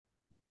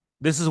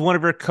This is one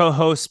of your co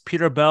hosts,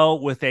 Peter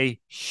Bell, with a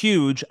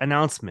huge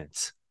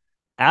announcement.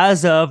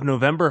 As of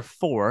November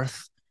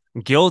 4th,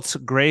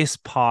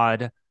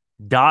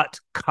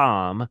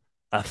 guiltgracepod.com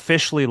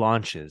officially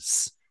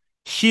launches.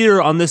 Here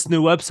on this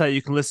new website,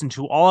 you can listen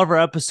to all of our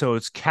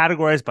episodes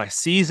categorized by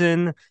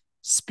season,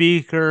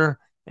 speaker,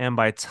 and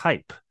by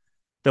type.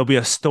 There'll be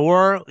a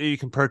store where you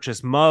can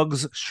purchase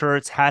mugs,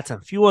 shirts, hats,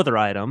 and a few other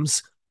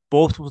items,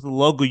 both with the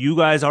logo you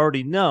guys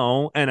already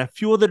know and a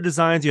few other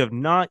designs you have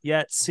not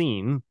yet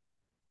seen,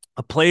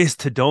 a place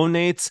to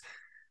donate,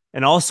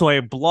 and also a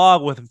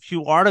blog with a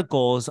few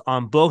articles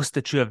on books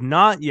that you have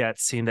not yet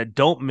seen that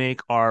don't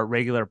make our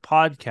regular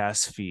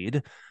podcast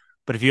feed.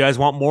 But if you guys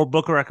want more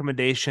book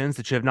recommendations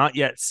that you have not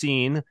yet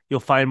seen,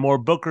 you'll find more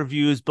book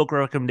reviews, book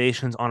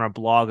recommendations on our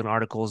blog and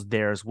articles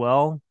there as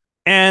well.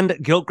 And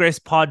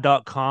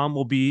guiltgracepod.com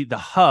will be the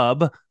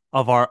hub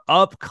of our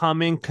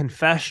upcoming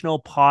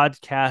confessional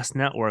podcast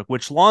network,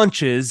 which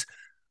launches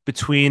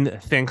between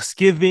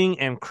Thanksgiving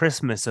and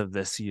Christmas of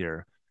this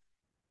year.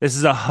 This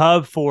is a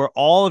hub for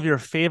all of your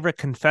favorite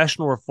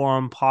confessional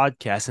reform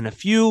podcasts, and a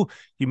few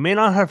you may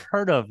not have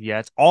heard of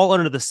yet, all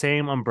under the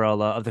same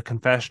umbrella of the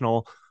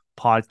Confessional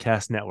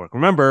Podcast Network.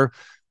 Remember,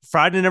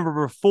 Friday,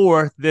 November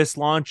 4th, this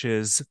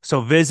launches. So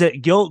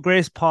visit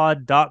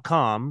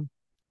guiltgracepod.com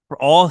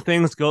for all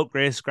things guilt,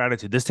 grace,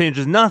 gratitude. This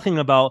changes nothing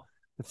about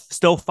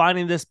still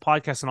finding this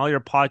podcast and all your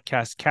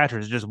podcast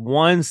catchers. It's just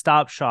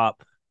one-stop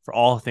shop for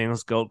all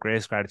things guilt,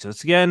 grace, gratitude.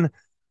 It's again,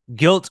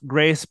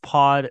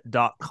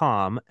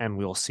 guiltgracepod.com, and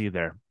we'll see you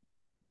there.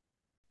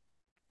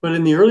 But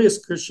in the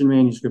earliest Christian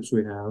manuscripts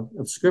we have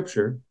of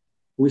Scripture,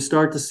 we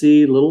start to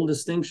see little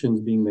distinctions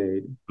being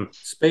made,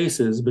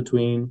 spaces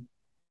between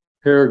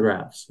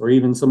paragraphs or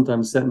even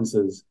sometimes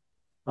sentences.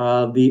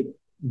 The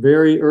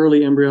very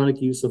early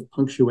embryonic use of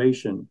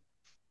punctuation,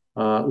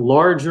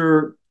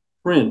 larger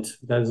print,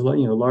 that is,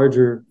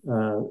 larger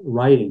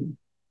writing,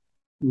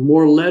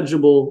 more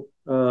legible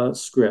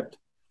script.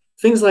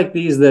 Things like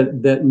these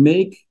that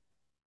make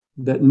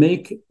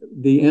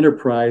the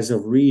enterprise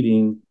of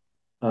reading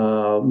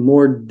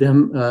more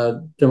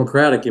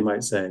democratic, you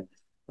might say,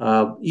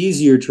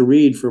 easier to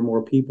read for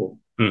more people.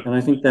 And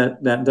I think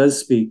that does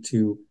speak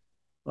to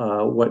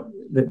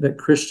that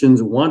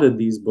Christians wanted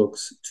these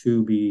books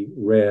to be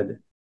read.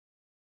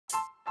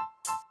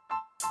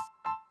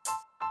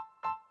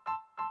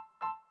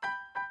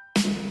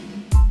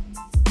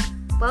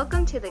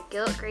 Welcome to the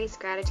Guilt, Grace,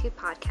 Gratitude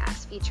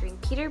podcast featuring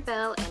Peter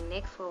Bell and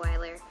Nick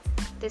Fulweiler.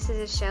 This is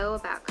a show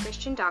about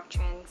Christian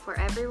doctrine for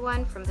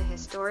everyone from the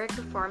historic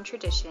Reformed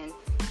tradition,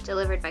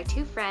 delivered by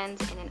two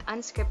friends in an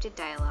unscripted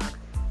dialogue.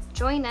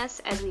 Join us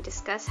as we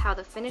discuss how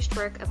the finished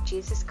work of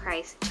Jesus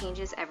Christ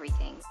changes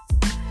everything.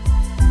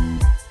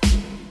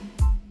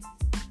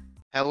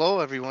 Hello,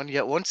 everyone.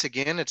 Yet once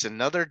again, it's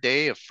another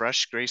day of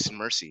fresh grace and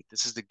mercy.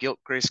 This is the Guilt,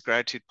 Grace,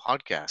 Gratitude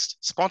podcast,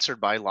 sponsored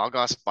by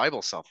Logos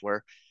Bible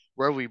Software,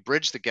 where we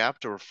bridge the gap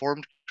to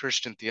Reformed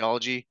Christian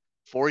theology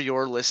for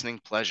your listening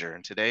pleasure.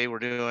 And today we're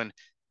doing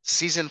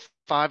Season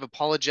 5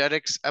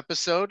 Apologetics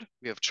episode.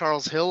 We have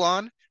Charles Hill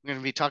on. We're going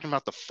to be talking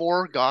about the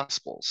four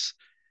Gospels.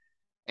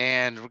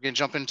 And we're going to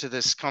jump into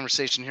this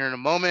conversation here in a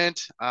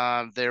moment.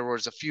 There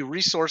was a few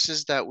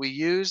resources that we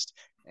used.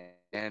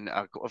 And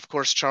of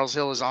course, Charles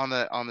Hill is on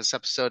this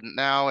episode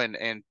now.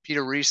 And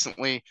Peter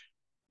recently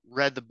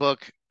read the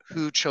book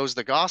Who Chose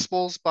the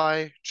Gospels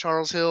by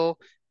Charles Hill,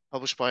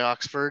 published by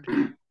Oxford.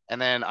 And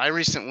then I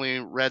recently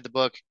read the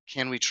book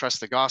Can We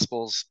Trust the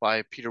Gospels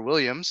by Peter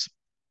Williams.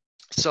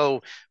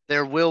 So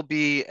there will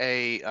be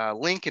a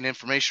link and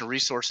information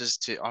resources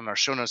on our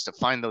show notes to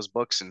find those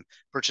books and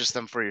purchase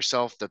them for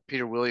yourself. The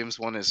Peter Williams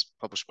one is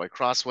published by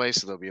Crossway,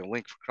 so there'll be a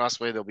link for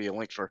Crossway. There'll be a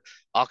link for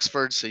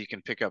Oxford, so you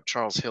can pick up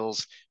Charles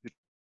Hill's Who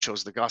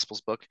Chose the Gospels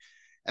book.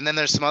 And then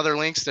there's some other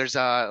links. There's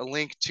a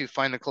link to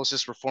find the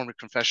closest Reformed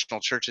confessional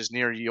churches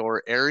near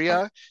your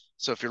area.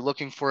 So if you're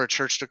looking for a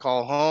church to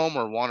call home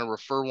or want to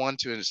refer one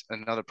to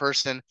another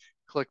person,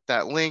 click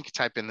that link,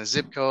 type in the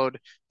zip code.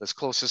 Those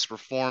closest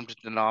Reformed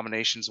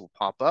denominations will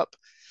pop up.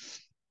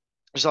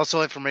 There's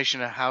also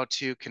information on how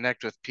to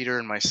connect with Peter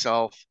and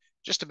myself,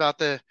 just about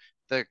the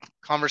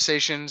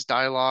conversations,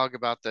 dialogue,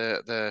 about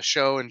the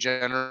show in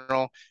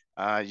general.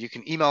 You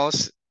can email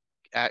us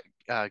at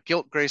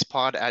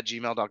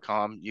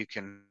guiltgracepod@gmail.com. You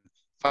can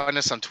find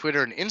us on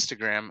Twitter and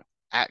Instagram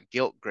at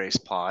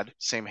guiltgracepod,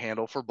 same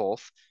handle for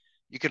both.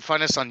 You can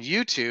find us on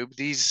YouTube.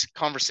 These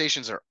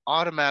conversations are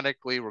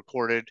automatically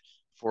recorded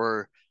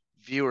for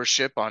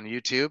viewership on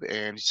YouTube.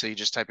 And so you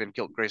just type in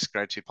Guilt, Grace,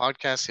 Gratitude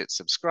Podcast, hit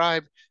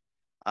subscribe.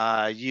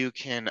 You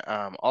can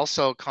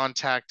also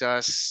contact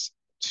us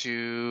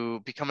to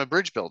become a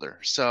bridge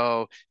builder.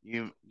 So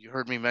you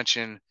heard me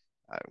mention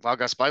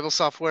Logos Bible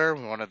Software.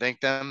 We want to thank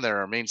them. They're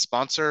our main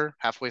sponsor.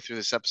 Halfway through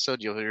this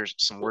episode, you'll hear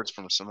some words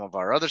from some of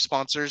our other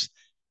sponsors.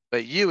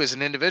 But you as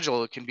an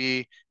individual can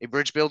be a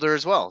bridge builder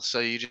as well.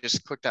 So you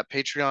just click that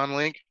Patreon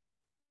link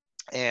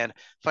and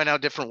find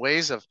out different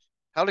ways of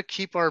how to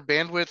keep our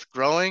bandwidth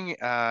growing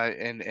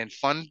and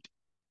fund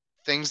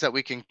things that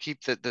we can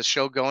keep the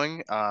show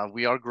going.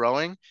 We are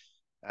growing.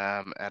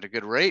 at a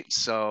good rate.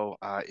 So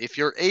if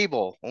you're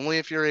able, only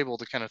if you're able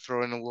to kind of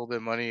throw in a little bit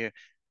of money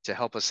to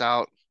help us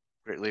out,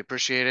 greatly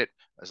appreciate it.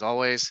 As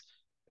always,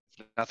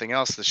 if nothing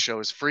else, this show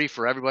is free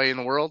for everybody in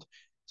the world.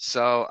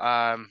 So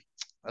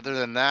other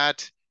than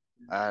that,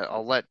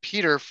 I'll let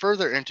Peter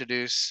further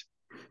introduce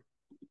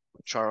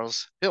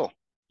Charles Hill.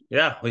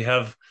 Yeah, we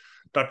have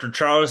Dr.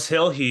 Charles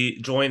Hill.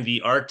 He joined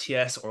the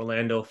RTS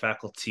Orlando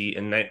faculty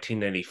in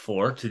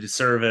 1994 to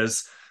serve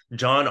as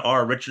John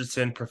R.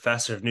 Richardson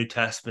Professor of New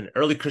Testament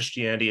and Early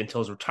Christianity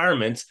until his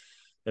retirement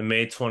in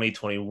May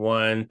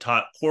 2021.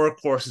 Taught core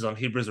courses on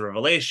Hebrews and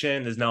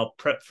Revelation, is now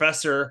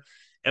Professor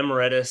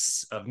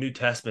Emeritus of New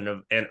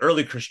Testament and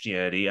Early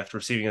Christianity after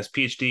receiving his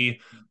PhD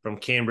from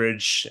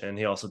Cambridge, and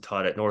he also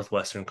taught at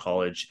Northwestern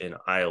College in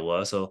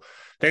Iowa. So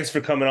thanks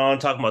for coming on,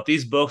 talking about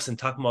these books and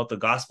talking about the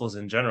Gospels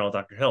in general,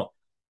 Dr. Hill.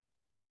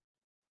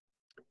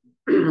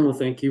 Well,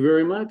 thank you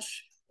very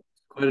much.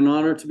 Quite an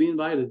honor to be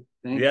invited.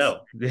 Thanks. Yeah,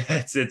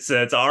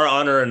 it's our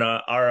honor and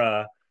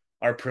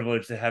our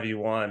privilege to have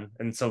you on.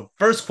 And so,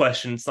 first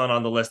question, it's not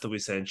on the list that we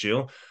sent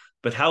you,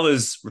 but how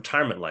is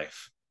retirement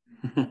life?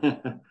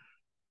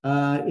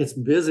 It's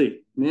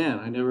busy, man.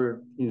 I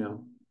never,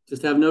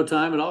 just have no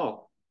time at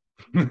all.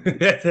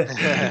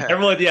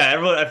 Everyone.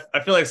 I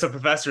feel like some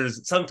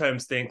professors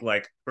sometimes think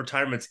like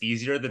retirement's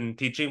easier than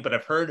teaching, but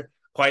I've heard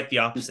quite the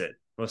opposite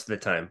most of the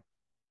time.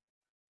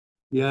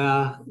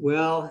 Yeah,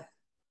 well,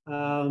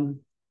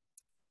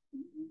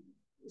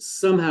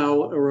 somehow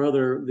or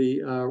other,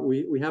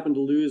 we happened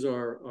to lose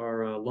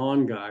our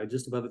lawn guy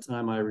just about the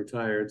time I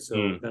retired.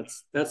 So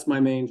that's my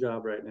main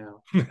job right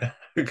now.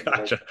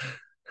 Gotcha.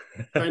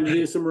 Trying to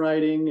do some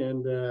writing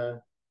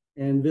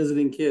and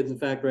visiting kids. In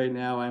fact, right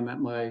now I'm at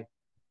my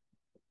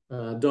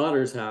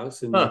daughter's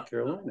house in North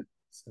Carolina.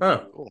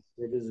 So cool.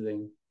 We're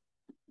visiting.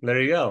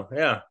 There you go.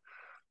 Yeah.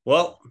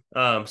 Well,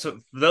 so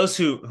for those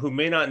who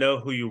may not know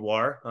who you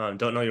are,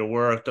 don't know your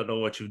work, don't know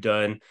what you've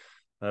done,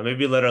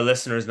 maybe let our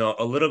listeners know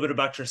a little bit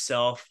about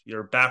yourself,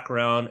 your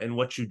background, and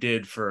what you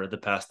did for the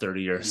past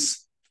 30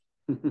 years.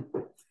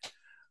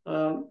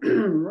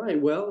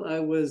 Right. Well, I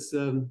was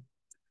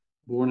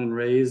born and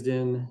raised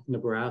in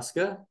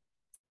Nebraska.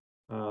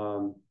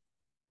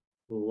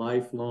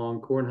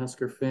 Lifelong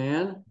Cornhusker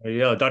fan. There you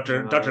go.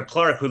 Dr.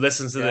 Clark, who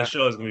listens to this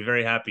show, is going to be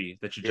very happy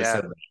that you just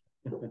said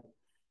that.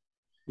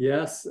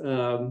 Yes.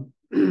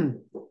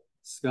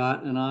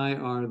 Scott and I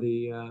are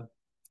the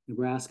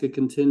Nebraska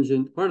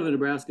contingent, part of the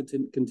Nebraska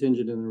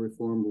contingent in the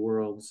Reformed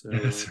world. So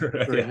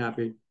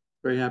right,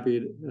 very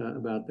happy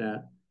about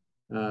that.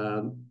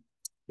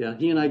 Yeah,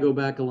 he and I go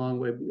back a long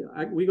way.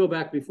 We go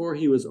back before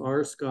he was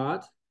R.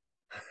 Scott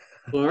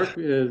Clark,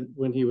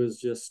 when he was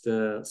just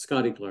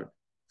Scotty Clark.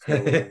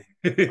 So,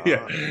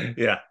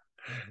 yeah.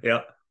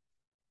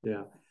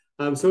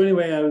 So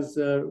anyway, I was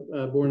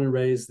born and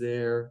raised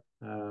there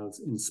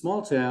in a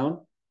small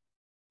town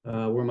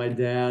where my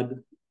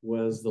dad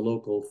was the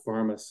local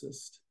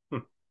pharmacist.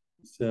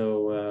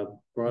 So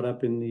brought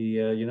up in the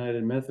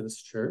United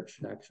Methodist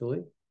Church,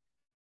 actually,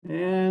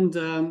 and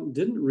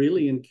didn't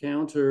really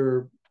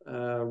encounter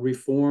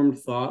Reformed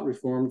thought,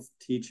 Reformed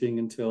teaching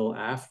until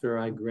after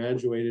I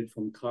graduated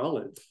from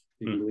college. If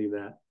you can believe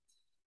that.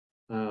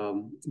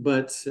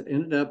 But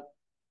ended up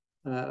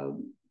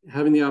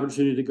having the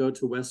opportunity to go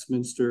to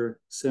Westminster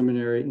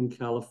Seminary in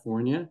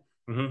California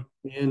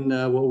in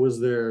what was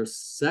their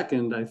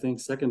second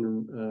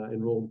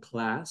enrolled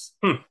class.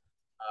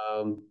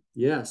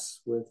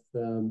 Yes, with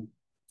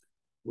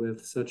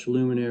such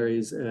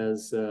luminaries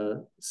as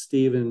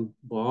Stephen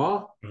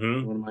Baugh,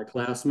 one of my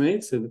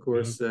classmates, and of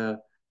course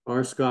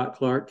R. Scott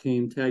Clark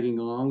came tagging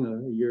along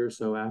a year or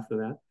so after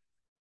that.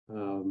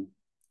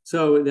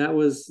 So that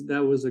was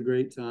a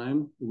great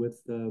time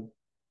with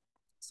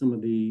some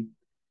of the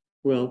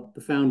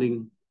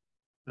founding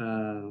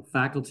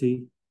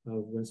faculty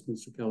of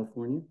Westminster,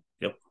 California.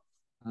 Yep.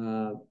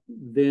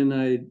 Then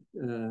I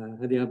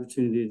had the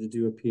opportunity to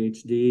do a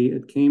PhD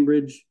at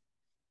Cambridge.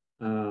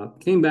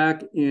 Came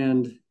back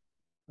and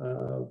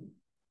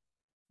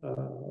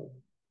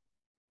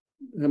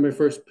had my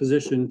first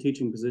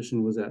teaching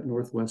position was at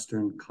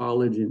Northwestern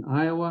College in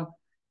Iowa.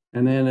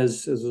 And then,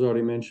 as was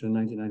already mentioned, in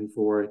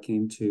 1994, I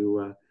came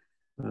to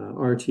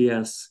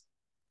RTS,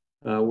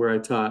 where I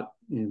taught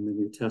in the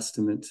New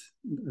Testament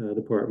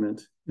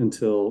department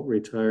until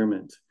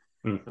retirement.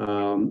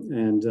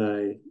 And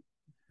I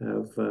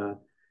have a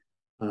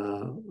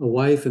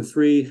wife and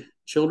 3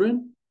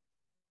 children,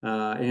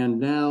 and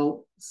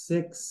now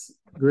 6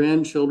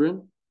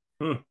 grandchildren.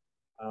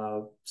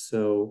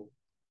 So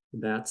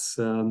that's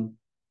been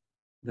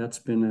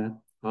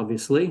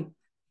obviously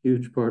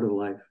huge part of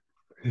life.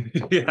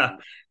 Yeah,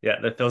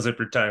 that fills up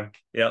your time.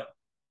 Yep.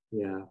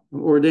 Yeah,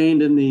 I'm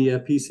ordained in the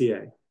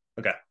PCA.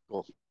 Okay,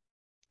 cool.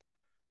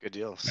 Good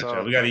deal. Gotcha.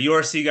 So we got a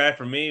URC guy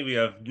from me. We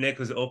have Nick,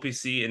 who's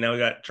OPC, and now we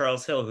got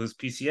Charles Hill, who's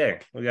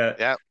PCA. We got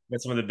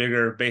some of the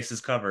bigger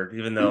bases covered,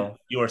 even though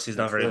URC is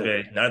not very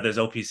big. Now there's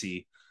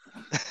OPC.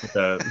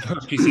 The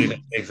PCA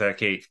takes that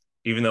cake,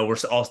 even though we're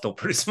all still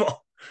pretty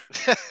small.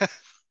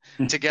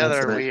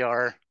 Together we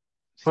are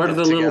Part of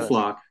the little together.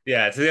 flock.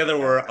 Yeah, together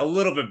we're a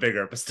little bit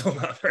bigger, but still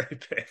not very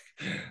big.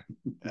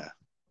 Yeah.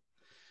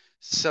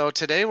 So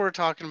today we're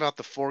talking about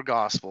the four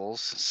Gospels.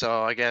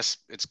 So I guess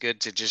it's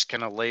good to just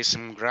kind of lay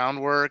some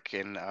groundwork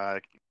and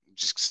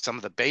just some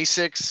of the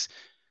basics.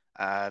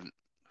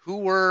 Who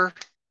were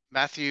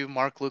Matthew,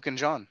 Mark, Luke, and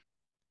John?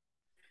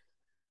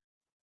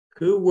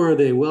 Who were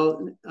they?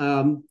 Well,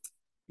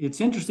 it's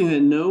interesting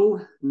that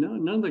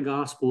none of the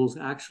Gospels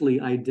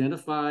actually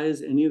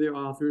identifies any of their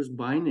authors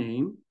by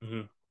name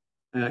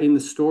in the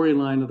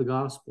storyline of the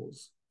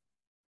Gospels.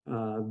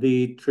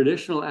 The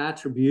traditional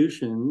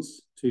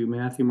attributions to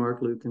Matthew,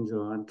 Mark, Luke, and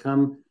John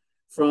come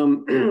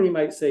from, you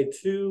might say,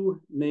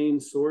 two main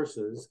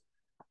sources.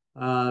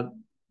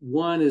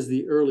 One is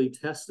the early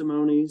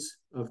testimonies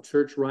of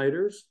church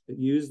writers that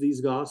use these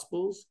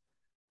Gospels.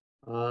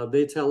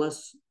 They tell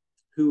us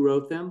who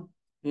wrote them,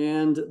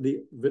 and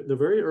the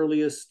very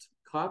earliest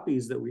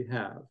copies that we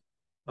have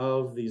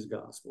of these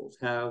Gospels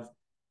have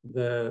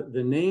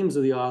the names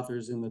of the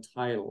authors in the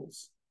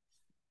titles.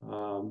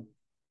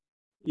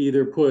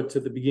 Either put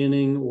at the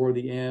beginning or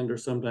the end, or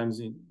sometimes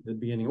in the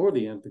beginning or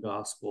the end of the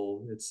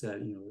gospel. It's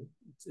said,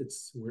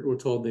 we're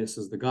told this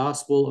is the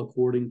gospel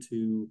according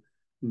to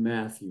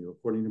Matthew,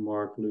 according to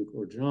Mark, Luke,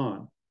 or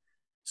John.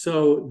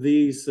 So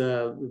these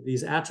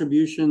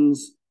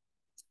attributions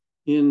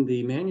in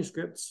the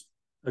manuscripts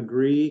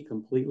agree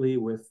completely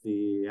with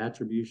the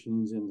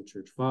attributions in the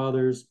church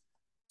fathers.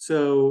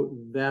 So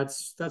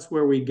that's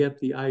where we get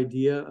the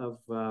idea of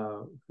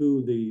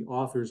who the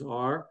authors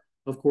are.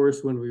 Of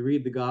course, when we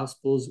read the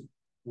Gospels,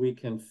 we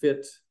can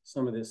fit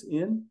some of this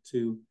in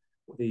to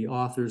the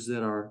authors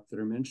that are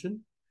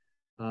mentioned.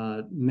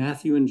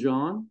 Matthew and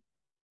John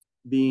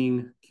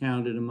being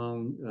counted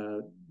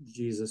among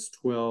Jesus'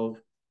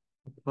 12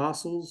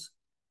 apostles.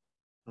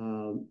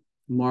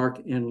 Mark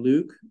and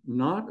Luke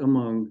not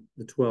among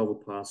the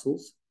 12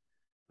 apostles.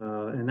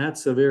 And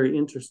that's a very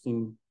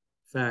interesting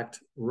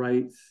fact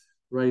right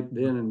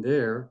then and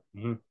there.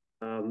 Because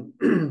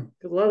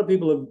a lot of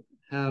people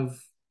have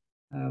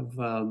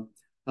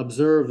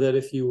observed that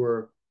if you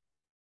were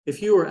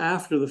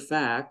after the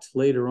fact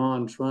later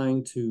on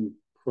trying to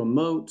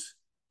promote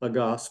a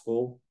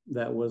gospel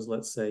that was,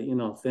 let's say,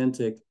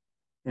 inauthentic,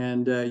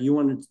 and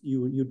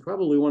you'd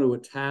probably want to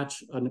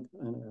attach an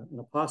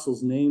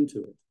apostle's name to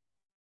it.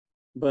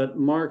 But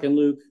Mark and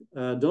Luke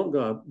don't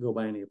go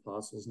by any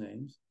apostles'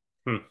 names,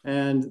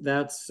 and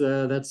that's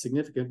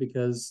significant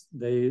because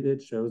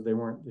it shows they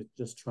weren't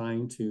just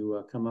trying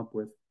to come up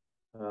with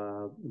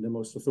the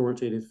most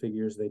authoritative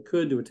figures they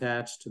could to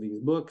attach to these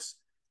books.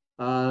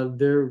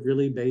 They're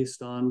really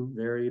based on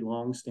very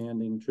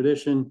long-standing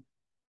tradition.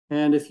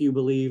 And if you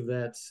believe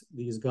that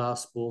these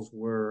Gospels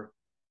were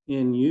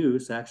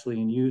actually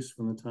in use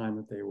from the time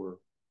that they were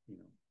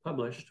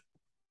published,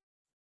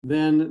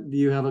 then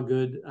you have a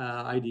good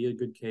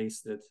good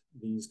case that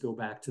these go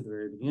back to the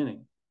very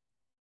beginning.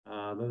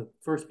 The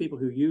first people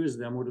who used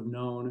them would have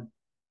known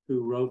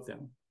who wrote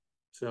them.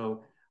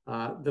 So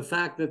the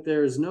fact that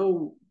there's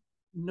no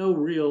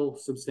real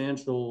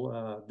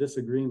substantial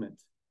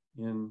disagreement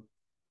in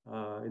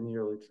the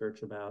early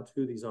church about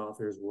who these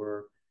authors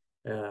were.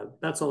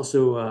 That's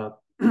also a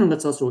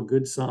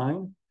good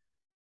sign.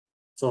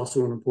 It's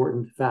also an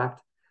important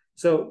fact.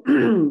 So,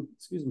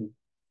 excuse me.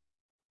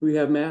 We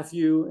have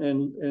Matthew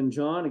and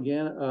John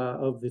again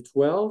of the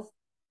 12,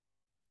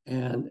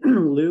 and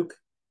Luke,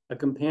 a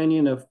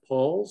companion of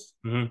Paul's,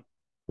 whom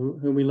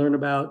we learn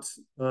about,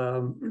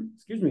 by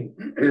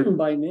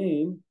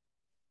name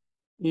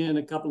in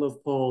a couple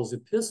of Paul's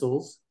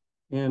epistles,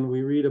 and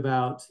we read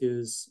about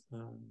his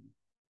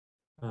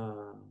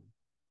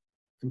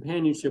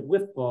companionship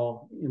with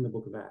Paul in the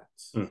book of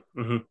Acts.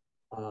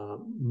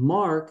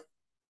 Mark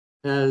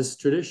has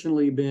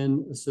traditionally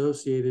been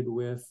associated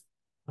with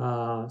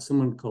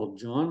someone called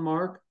John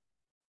Mark,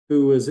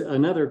 who was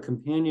another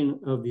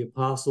companion of the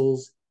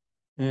apostles,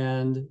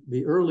 and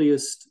the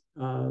earliest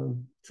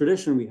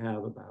tradition we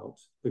have about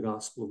the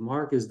Gospel of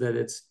Mark is that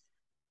it's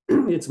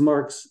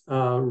Mark's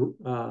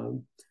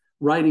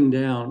writing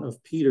down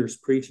of Peter's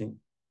preaching.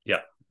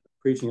 Yeah.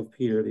 Preaching of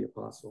Peter the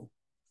apostle.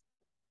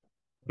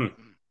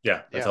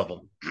 Yeah, that's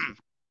helpful.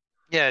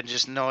 Yeah,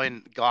 just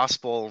knowing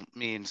gospel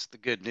means the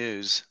good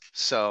news.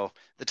 So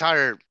the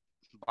entire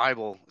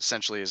Bible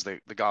essentially is the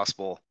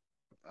gospel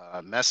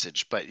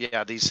message. But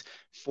yeah, these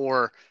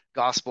four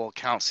gospel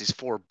accounts, these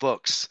four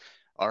books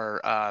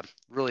are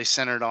really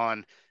centered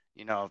on,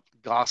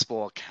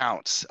 gospel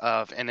accounts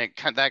of, and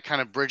that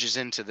kind of bridges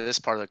into this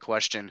part of the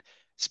question.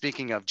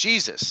 Speaking of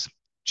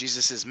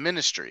Jesus's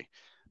ministry,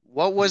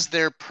 what was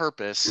their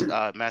purpose?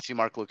 Matthew,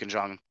 Mark, Luke, and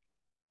John.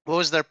 What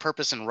was their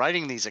purpose in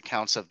writing these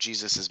accounts of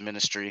Jesus's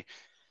ministry?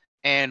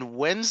 And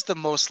when's the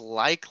most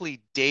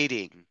likely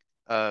dating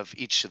of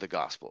each of the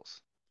Gospels?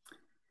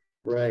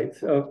 Right.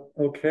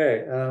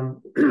 Okay.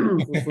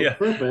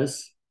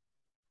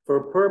 For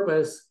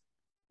purpose,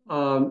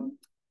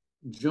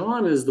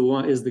 John is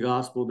the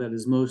gospel that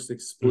is most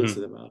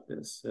explicit about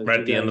this. Right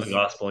at the end of the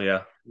gospel,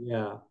 yeah.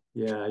 Yeah.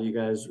 You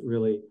guys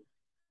really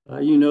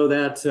You know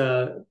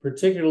that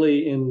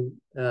particularly in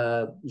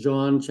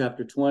John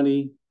chapter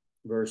 20,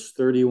 verse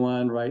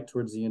 31, right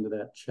towards the end of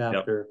that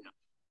chapter,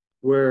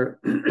 where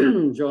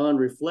John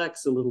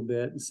reflects a little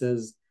bit and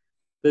says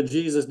that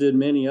Jesus did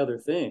many other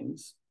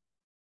things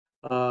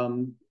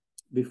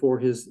before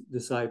his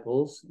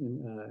disciples,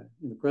 in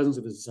the presence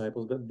of his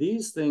disciples, but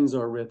these things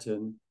are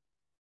written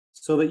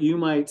so that you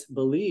might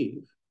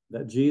believe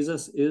that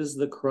Jesus is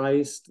the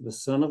Christ, the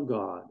Son of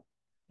God,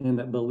 and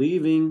that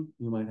believing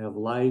you might have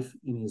life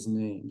in his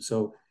name.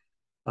 So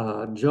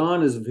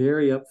John is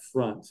very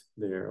upfront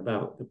there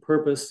about the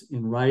purpose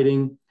in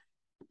writing.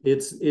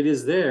 It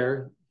is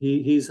there.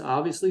 He's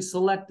obviously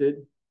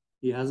selected.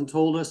 He hasn't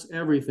told us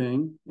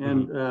everything.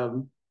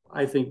 And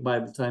I think by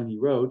the time he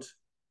wrote,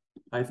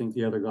 I think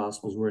the other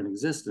gospels were in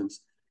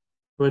existence.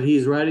 But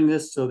he's writing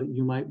this so that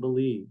you might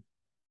believe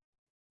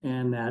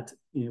and that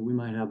we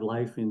might have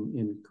life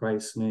in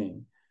Christ's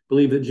name.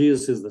 Believe that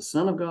Jesus is the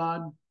Son of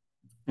God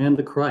and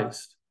the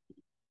Christ.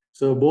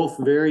 So both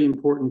very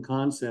important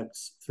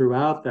concepts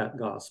throughout that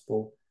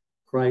gospel,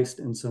 Christ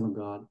and Son of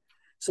God.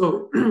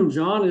 So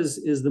John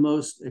is the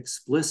most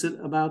explicit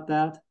about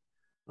that.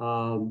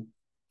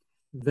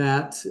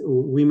 That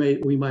we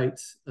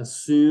might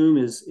assume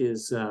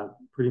is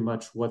pretty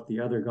much what the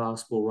other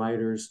gospel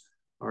writers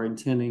are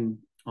intending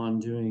on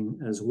doing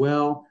as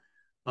well.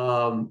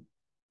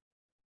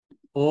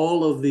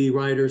 All of the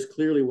writers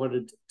clearly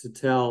wanted to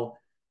tell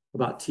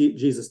about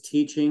Jesus'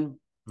 teaching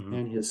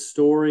and his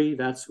story.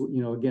 That's,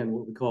 again,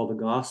 what we call the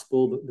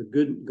gospel. The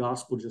good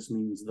gospel just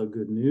means the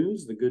good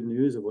news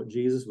of what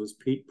Jesus was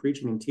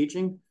preaching and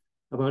teaching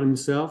about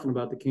himself and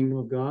about the kingdom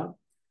of God.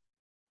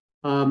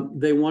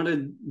 They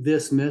wanted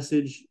this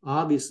message,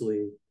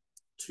 obviously,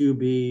 to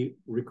be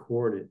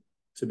recorded,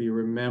 to be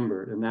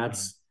remembered. And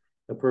that's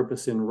the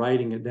purpose in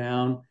writing it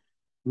down,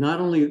 not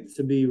only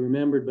to be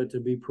remembered, but to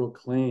be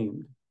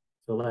proclaimed.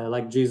 So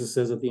like Jesus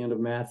says at the end of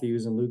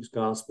Matthew's and Luke's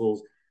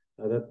Gospels,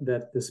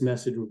 that this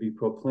message would be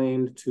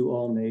proclaimed to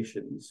all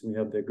nations. We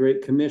have the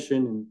Great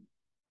Commission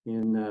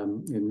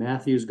in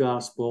Matthew's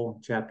Gospel,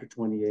 chapter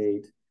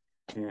 28,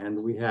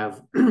 and we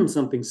have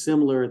something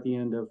similar at the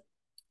end of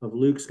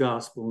Luke's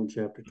Gospel in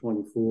chapter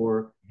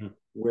 24,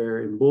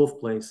 where in both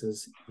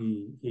places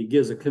he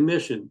gives a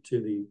commission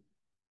to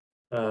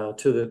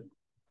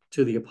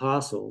the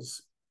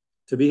apostles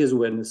to be his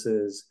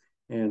witnesses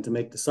and to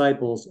make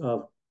disciples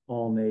of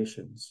all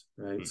nations.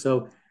 Right.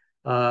 So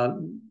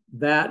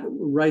that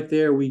right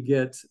there, we're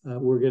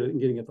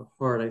getting at the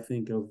heart, I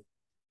think, of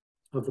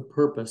the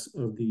purpose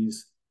of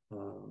these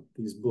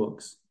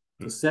books,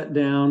 to set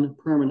down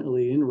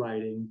permanently in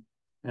writing.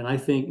 And I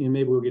think, and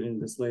maybe we'll get into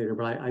this later,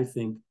 but I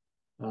think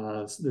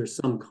there's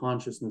some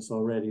consciousness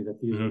already that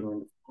these are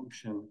going to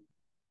function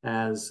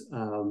as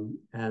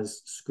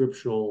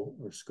scriptural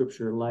or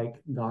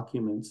scripture-like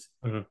documents,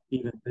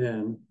 even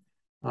then.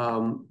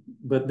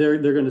 But they're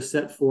going to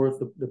set forth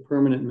the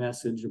permanent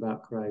message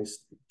about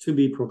Christ to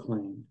be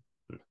proclaimed.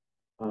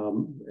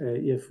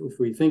 If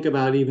we think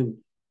about even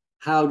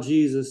how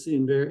Jesus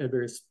at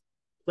various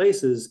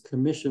places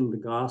commissioned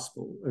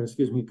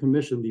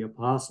commissioned the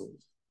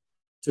apostles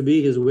to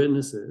be his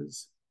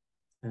witnesses,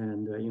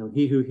 and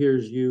he who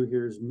hears you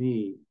hears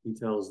me, he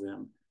tells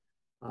them.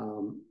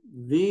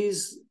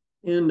 These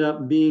end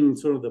up being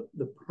sort of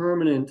the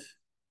permanent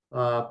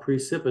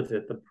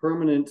precipitate, the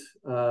permanent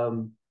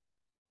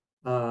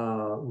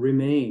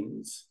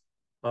remains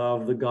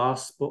of the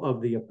gospel,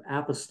 of the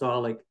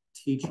apostolic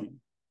teaching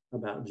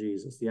about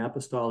Jesus, the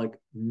apostolic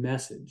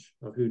message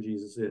of who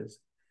Jesus is.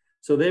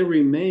 So they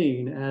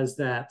remain as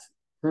that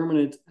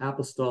permanent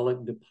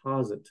apostolic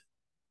deposit,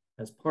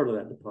 as part of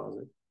that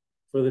deposit,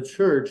 for the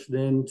church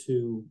then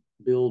to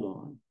build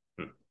on.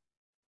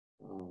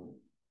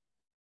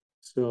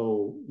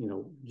 So,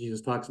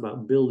 Jesus talks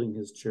about building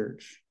his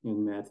church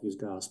in Matthew's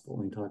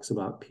Gospel. He talks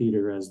about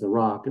Peter as the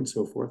rock and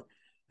so forth.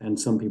 And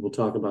some people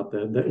talk about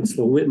it's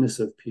the witness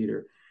of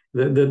Peter.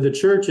 The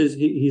church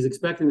he's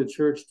expecting the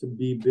church to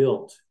be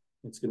built.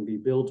 It's going to be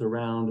built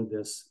around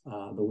this,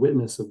 the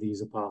witness of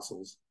these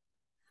apostles.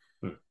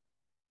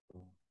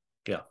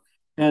 Yeah.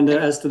 And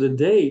as to the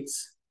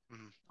dates,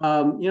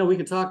 we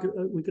could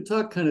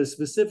talk kind of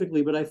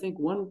specifically, but I think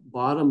one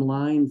bottom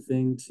line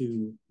thing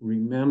to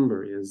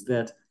remember is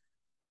that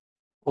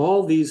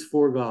all these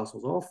four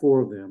gospels, all four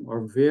of them,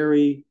 are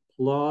very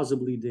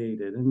plausibly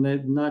dated, and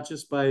that not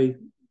just by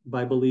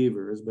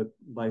believers, but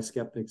by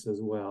skeptics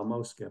as well.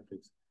 Most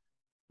skeptics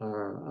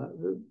are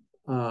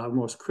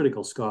most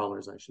critical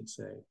scholars, I should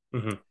say.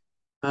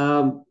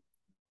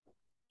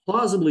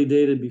 Plausibly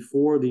dated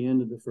before the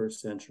end of the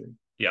first century.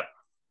 Yeah.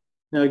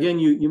 Now, again,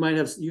 you might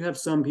have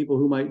some people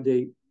who might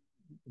date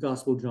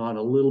Gospel of John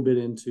a little bit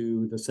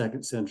into the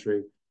second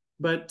century,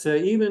 but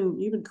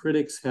even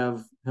critics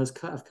have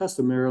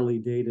customarily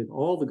dated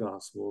all the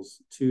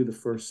Gospels to the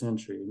first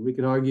century. And we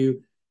could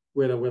argue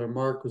whether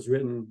Mark was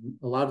written.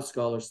 A lot of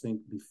scholars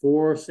think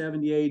before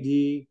 70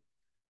 A.D.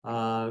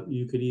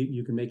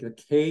 You can make a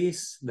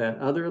case that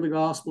other of the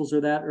Gospels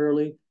are that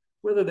early.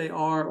 Whether they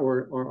are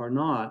or are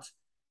not,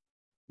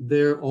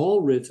 they're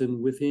all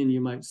written within,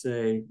 you might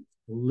say,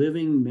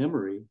 living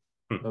memory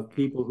of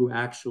people who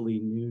actually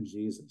knew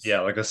Jesus.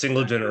 Yeah, like a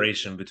single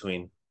generation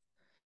between.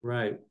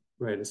 Right,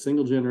 right. A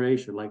single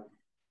generation, like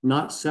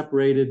not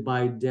separated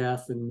by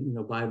death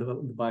and by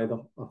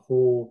the a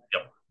whole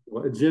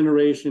a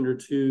generation or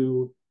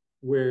two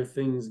where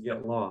things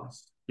get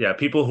lost. Yeah,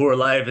 people who are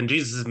alive in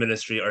Jesus'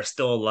 ministry are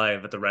still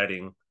alive at the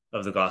writing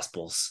of the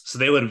Gospels. So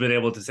they would have been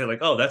able to say, like,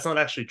 oh, that's not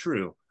actually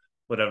true,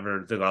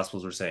 whatever the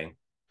Gospels were saying.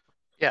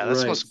 Yeah, that's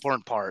the Right. most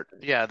important part.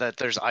 Yeah, that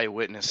there's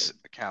eyewitness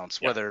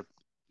accounts, whether,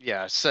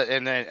 so,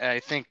 and I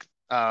think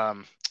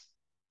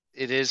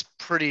it is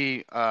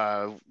pretty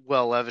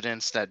well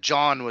evidenced that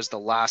John was the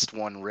last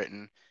one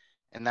written,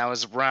 and that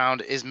was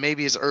around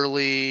maybe as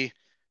early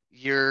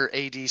year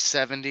AD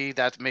 70.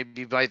 That may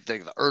be by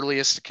the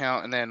earliest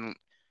account, and then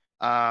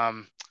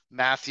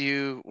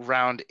Matthew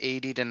around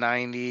 80 to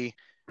 90.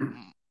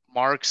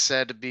 Mark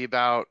said to be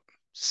about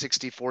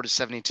 64 to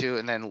 72,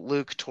 and then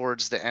Luke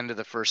towards the end of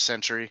the first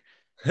century,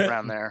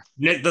 around there.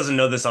 Nick doesn't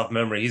know this off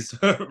memory. He's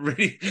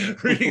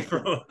reading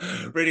from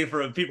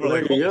people Well,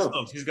 are like, there you holy go.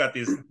 smokes, he's got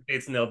these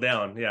dates nailed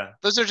down. Yeah.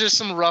 Those are just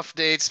some rough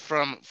dates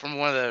from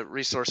one of the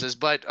resources.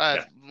 But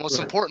most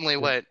importantly,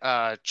 what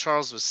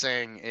Charles was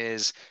saying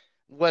is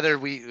whether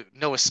we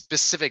know a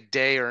specific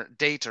day or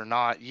date or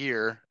not,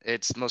 year,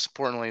 it's most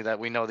importantly that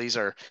we know these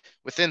are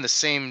within the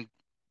same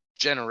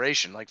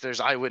generation. Like there's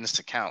eyewitness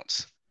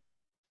accounts.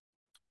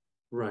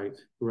 Right,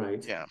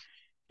 right. Yeah.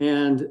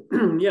 And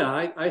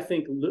I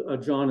think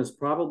John is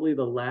probably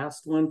the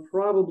last one,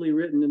 probably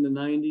written in the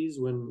 90s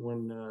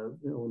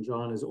when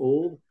John is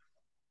old.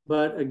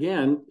 But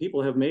again,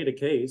 people have made a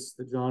case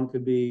that John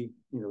could be,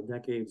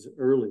 decades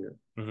earlier.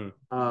 As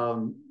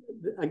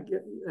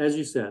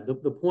you said,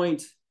 the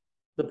point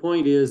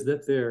is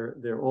that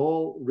they're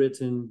all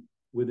written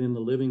within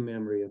the living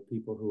memory of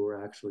people who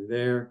were actually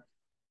there,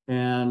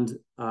 and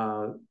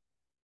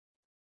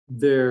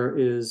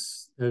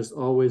there's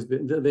always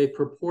been, they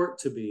purport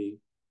to be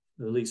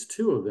at least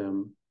two of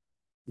them,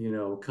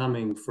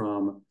 coming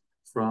from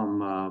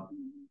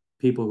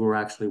people who are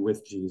actually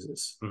with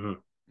Jesus.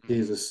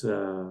 Jesus'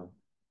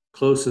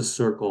 closest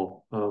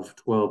circle of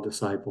 12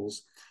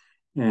 disciples,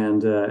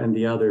 and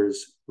the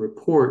others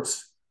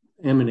reports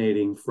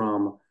emanating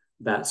from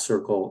that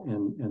circle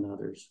and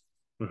others.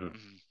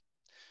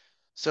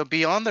 So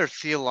beyond their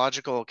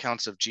theological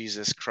accounts of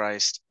Jesus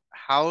Christ,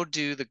 how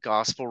do the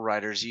gospel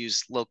writers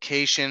use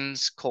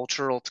locations,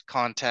 cultural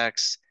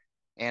contexts,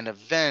 and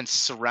events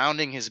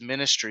surrounding his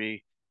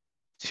ministry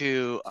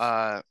to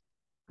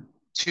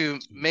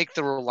make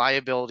the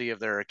reliability of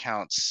their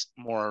accounts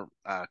more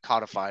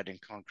codified and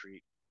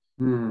concrete?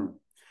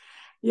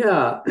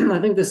 Yeah, I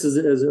think this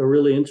is a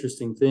really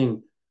interesting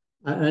thing.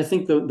 I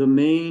think the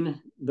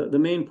main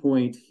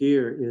point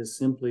here is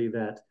simply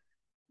that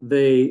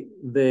they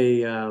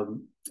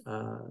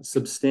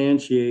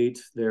substantiate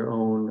their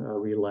own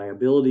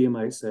reliability, you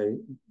might say,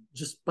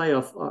 just by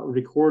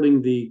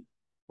recording the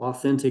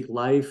authentic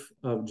life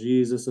of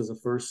Jesus as a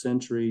first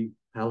century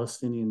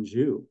Palestinian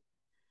Jew.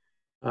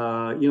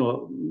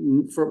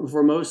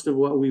 For most of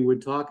what we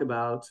would talk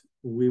about,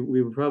 we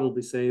would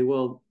probably say,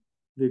 well,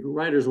 the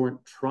writers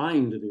weren't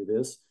trying to do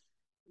this.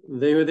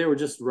 They were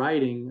just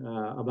writing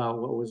about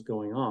what was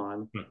going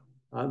on.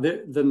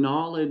 The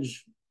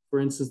knowledge, for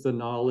instance, the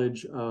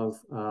knowledge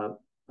of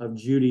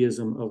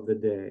Judaism of the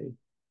day,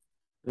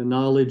 the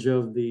knowledge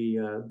of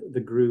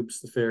the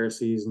groups, the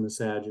Pharisees and the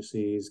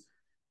Sadducees,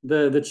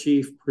 the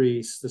chief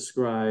priests, the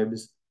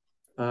scribes,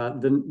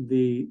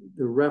 the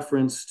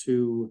reference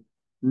to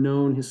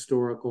known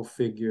historical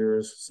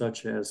figures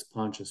such as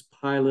Pontius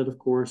Pilate, of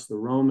course, the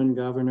Roman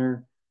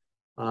governor.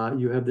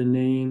 You have the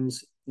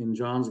names in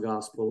John's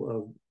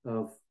gospel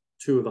of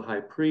two of the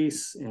high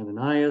priests,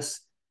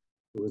 Ananias,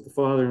 who was the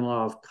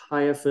father-in-law of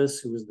Caiaphas,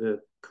 who was the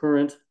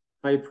current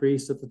high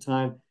priest at the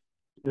time.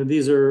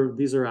 These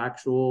are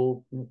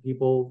actual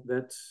people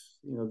that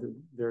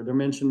they're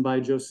mentioned by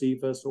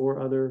Josephus or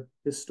other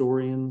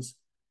historians.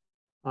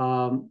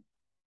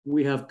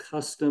 We have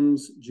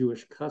customs,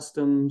 Jewish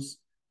customs,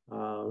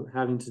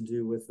 having to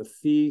do with the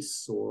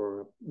feasts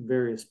or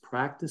various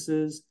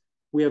practices.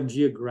 We have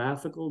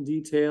geographical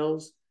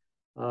details.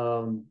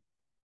 All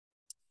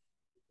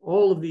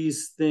of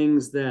these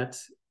things that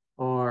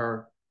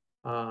are,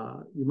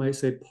 you might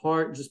say,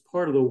 part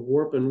of the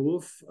warp and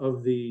woof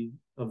of the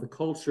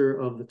culture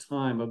of the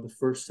time of the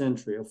first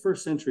century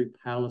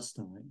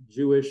Palestine,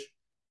 Jewish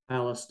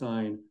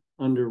Palestine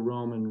under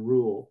Roman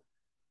rule.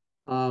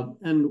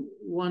 And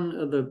one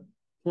of the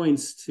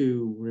points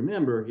to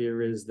remember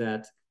here is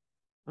that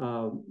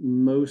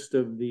most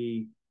of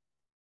the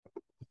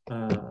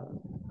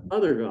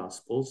other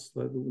gospels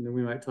that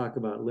we might talk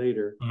about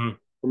later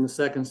from the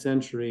second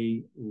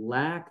century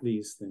lack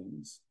these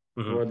things,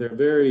 or they're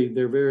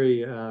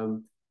very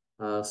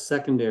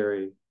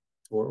secondary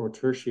or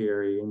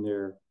tertiary in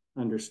their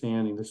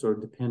understanding. They're sort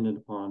of dependent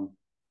upon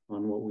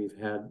what we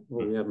have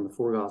in the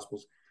four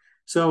gospels.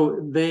 So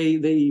they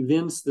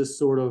evince this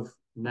sort of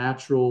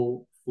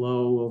natural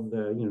flow of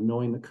the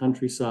knowing the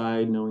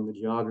countryside, knowing the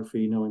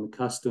geography, knowing the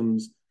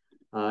customs,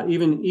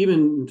 Even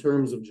in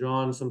terms of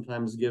John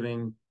sometimes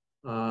giving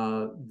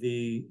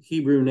the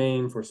Hebrew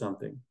name for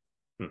something.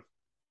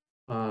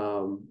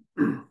 The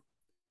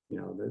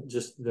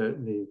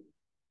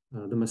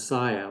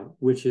Messiah,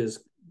 which is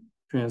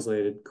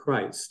translated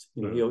Christ.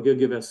 He'll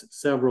give us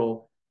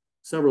several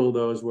of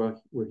those where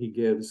he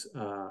gives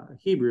a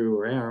Hebrew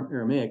or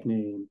Aramaic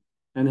name,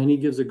 and then he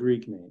gives a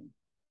Greek name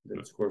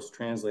that's of course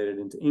translated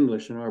into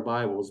English in our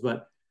Bibles.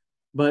 But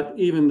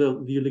even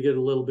you get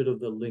a little bit of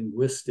the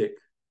linguistic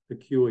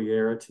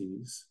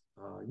peculiarities.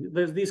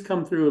 These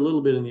come through a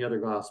little bit in the other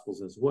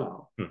Gospels as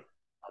well.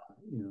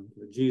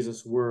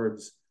 Jesus'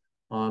 words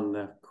on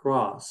the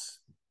cross,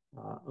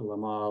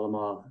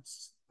 lama,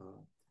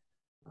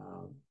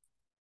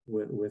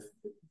 with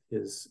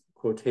his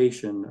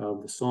quotation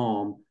of the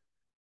Psalm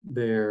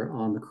there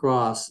on the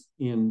cross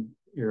in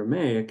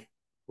Aramaic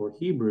or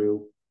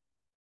Hebrew,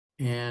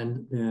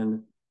 and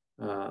then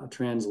a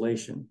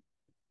translation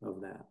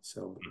of that.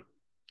 So,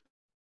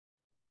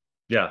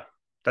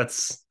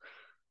 that's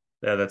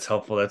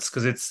helpful. That's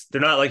because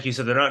they're not, like you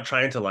said, they're not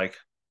trying to like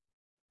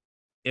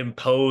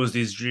impose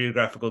these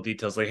geographical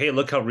details like, hey,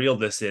 look how real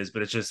this is,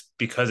 but it's just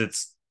because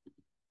it's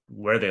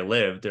where they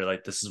live, they're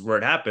like, this is where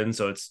it happened,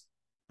 so it's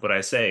what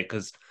I say.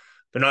 Because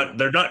they're not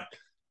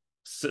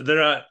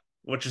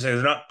what you're saying,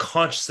 they're not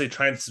consciously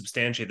trying to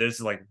substantiate. They're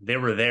just like, they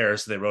were there,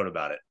 so they wrote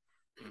about it.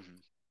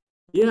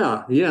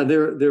 Yeah,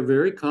 they're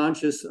very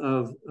conscious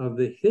of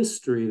the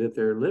history that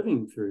they're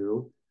living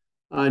through.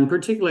 In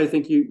particular, I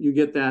think you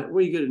get that.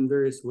 Well, you get it in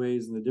various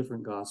ways in the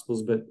different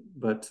Gospels, but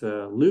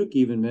Luke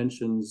even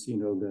mentions,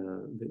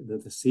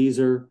 the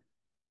Caesar,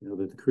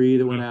 the decree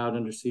that went out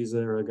under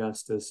Caesar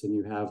Augustus, and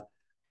you have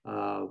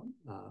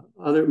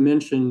other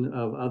mention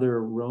of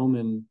other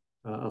Roman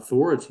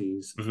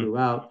authorities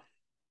throughout,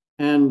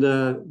 and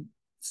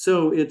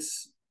so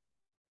it's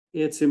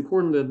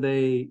important that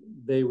they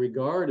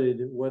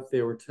regarded what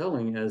they were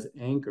telling as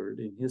anchored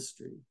in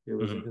history. It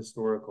was a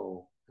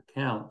historical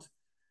account.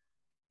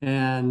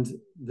 And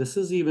this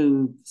has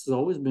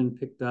always been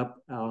picked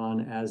up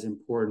on as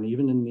important.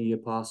 Even in the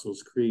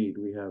Apostles' Creed,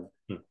 we have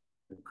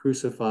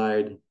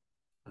crucified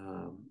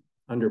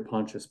under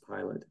Pontius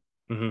Pilate.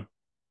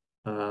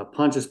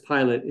 Pontius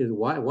Pilate is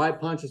why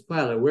Pontius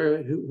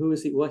Pilate? Who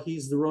is he? Well,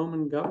 he's the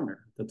Roman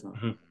governor at the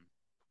time.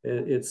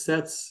 It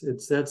sets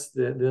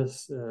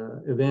this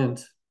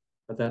event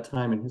at that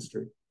time in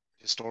history.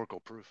 Historical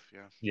proof,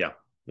 yeah,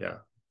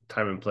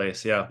 time and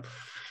place, and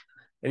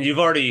you've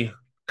already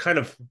kind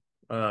of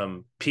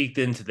peeked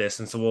into this,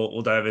 and so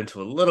we'll dive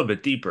into a little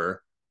bit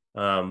deeper.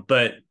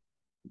 But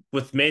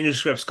with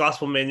manuscripts,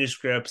 gospel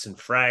manuscripts, and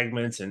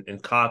fragments,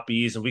 and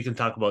copies, and we can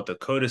talk about the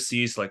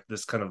codices, like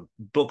this kind of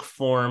book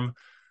form.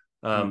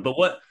 But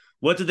what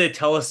did they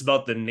tell us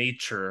about the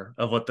nature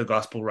of what the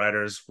gospel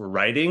writers were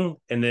writing?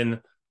 And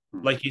then,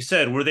 like you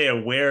said, were they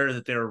aware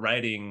that they were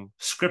writing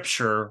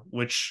scripture,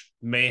 which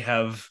may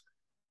have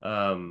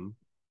kind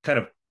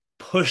of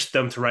pushed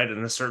them to write it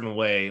in a certain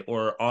way,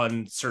 or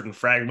on certain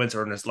fragments,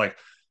 or just like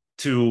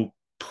to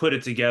put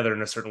it together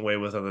in a certain way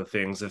with other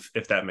things, if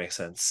that makes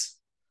sense?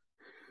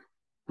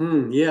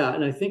 Yeah,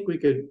 and I think we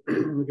could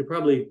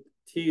probably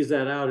tease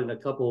that out in a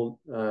couple,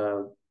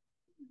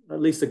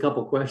 at least a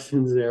couple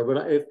questions there.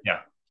 But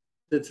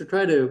to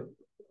try to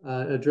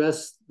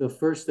address the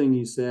first thing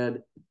you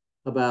said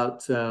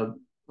about our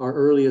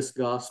earliest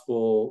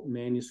gospel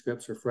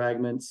manuscripts or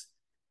fragments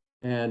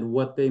and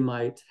what they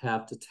might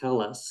have to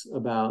tell us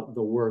about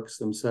the works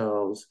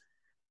themselves.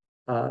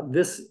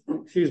 This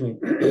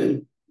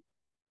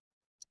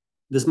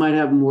might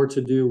have more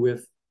to do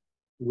with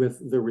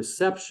the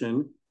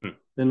reception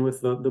than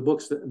with the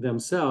books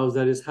themselves.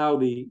 That is how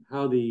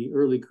the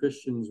early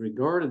Christians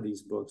regarded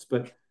these books.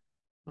 But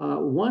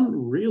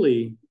one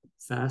really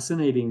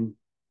fascinating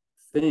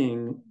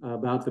thing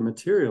about the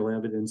material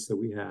evidence that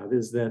we have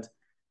is that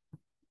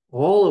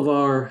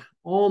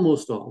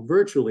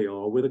virtually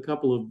all, with a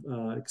couple of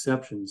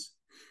exceptions,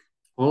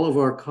 all of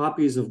our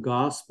copies of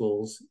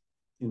Gospels,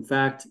 in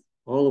fact,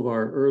 all of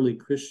our early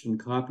Christian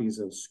copies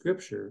of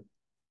Scripture,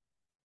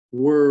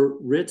 were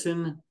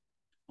written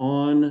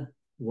on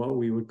what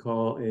we would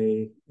call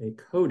a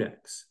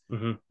codex.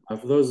 For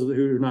those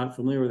who are not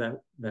familiar with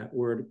that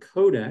word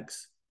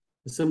codex,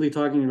 it's simply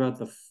talking about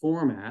the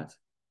format.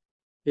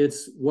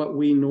 It's what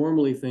we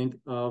normally think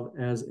of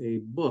as a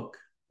book.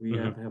 We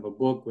have to have a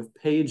book with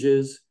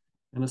pages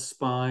and a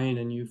spine,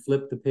 and you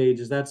flip the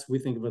pages. We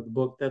think about the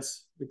book.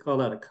 We call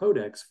that a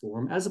codex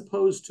form, as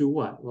opposed to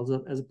what?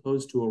 Well, as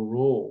opposed to a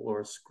roll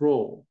or a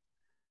scroll.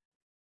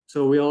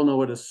 So we all know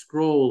what a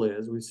scroll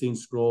is. We've seen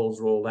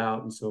scrolls rolled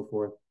out and so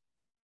forth.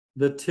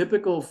 The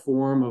typical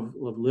form of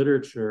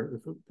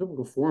literature, the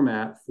typical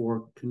format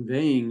for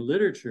conveying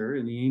literature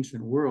in the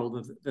ancient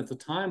world at the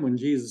time when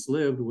Jesus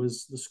lived,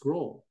 was the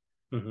scroll.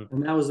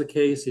 And that was the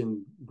case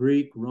in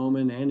Greek,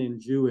 Roman, and in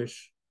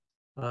Jewish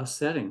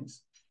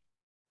settings.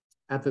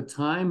 At the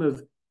time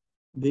of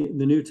the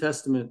New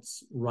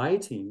Testament's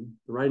writing,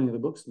 the writing of the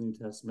books of the New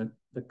Testament,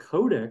 the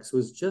codex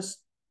was just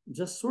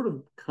sort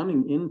of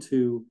coming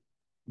into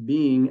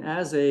being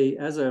as a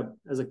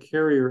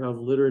carrier of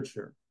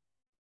literature.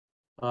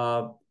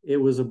 It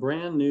was a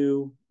brand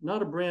new,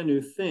 not a brand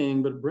new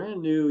thing, but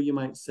brand new, you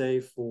might say,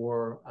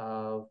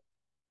 for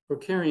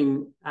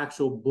carrying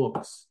actual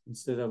books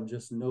instead of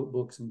just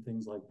notebooks and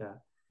things like that.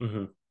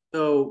 Mm-hmm.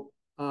 So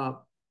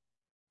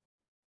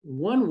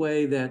one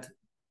way that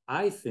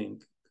I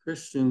think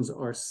Christians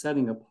are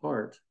setting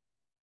apart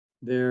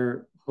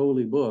their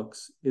holy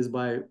books is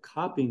by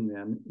copying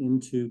them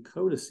into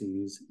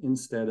codices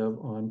instead of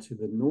onto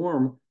the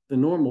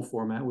normal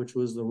format, which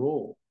was the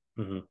roll.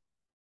 Mm-hmm.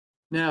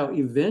 Now,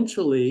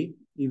 eventually,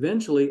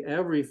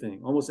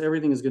 almost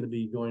everything is going to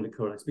be going to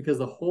codex, because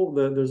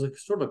there's a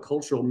sort of a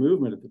cultural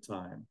movement at the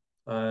time.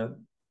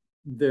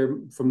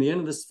 From the end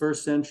of this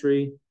first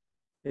century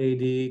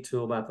AD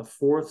to about the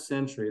 4th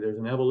century, there's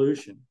an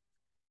evolution.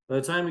 By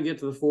the time we get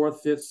to the 4th,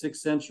 5th, 6th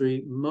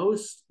century,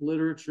 most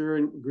literature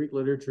and Greek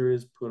literature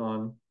is put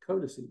on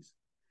codices.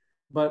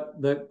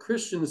 But the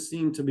Christians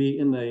seem to be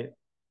in the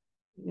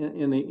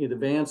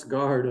advance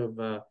guard of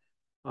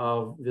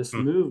this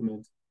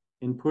movement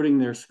in putting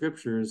their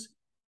scriptures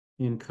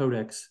in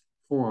codex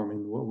form,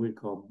 in what we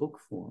call book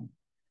form.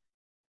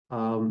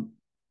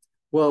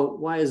 Well,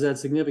 why is that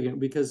significant?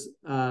 Because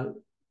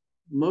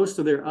most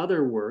of their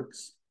other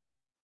works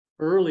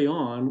early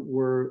on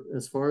were,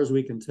 as far as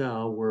we can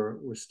tell, were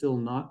still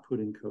not put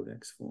in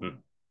codex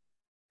form.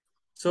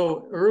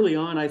 So early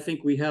on, I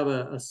think we have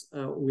a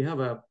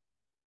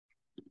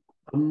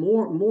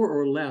more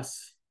or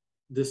less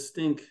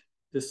distinct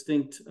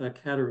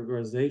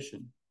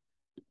categorization.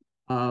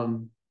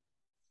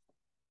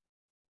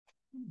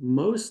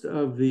 Most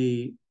of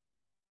the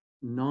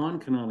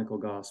non-canonical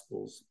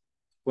gospels,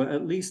 well,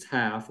 at least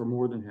half or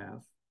more than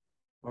half,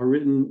 are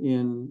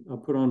written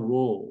put on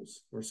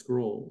rolls or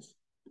scrolls.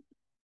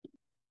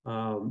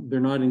 They're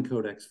not in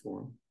codex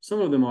form.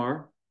 Some of them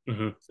are.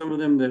 Mm-hmm. Some of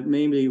them that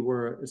maybe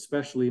were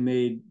especially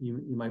made,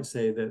 you might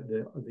say that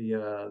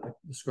the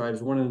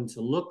scribes wanted them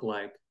to look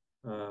like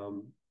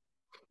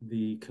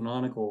the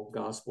canonical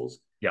gospels.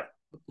 Yeah.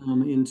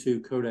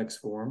 Into codex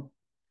form.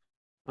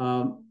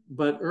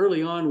 But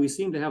early on, we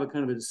seem to have a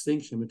kind of a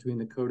distinction between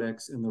the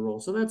codex and the roll.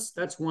 So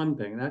that's one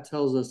thing. That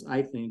tells us,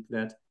 I think,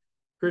 that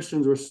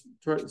Christians were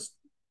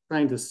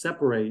trying to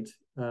separate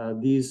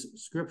these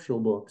scriptural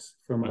books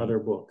from other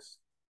books.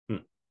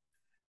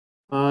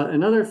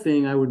 Another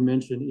thing I would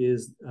mention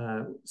is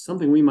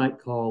something we might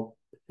call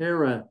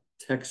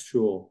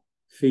paratextual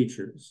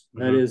features.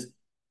 That is,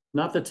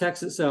 not the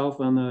text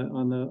itself on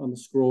the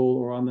scroll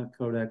or on the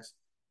codex,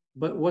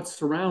 but what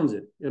surrounds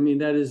it. I mean,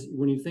 that is,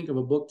 when you think of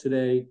a book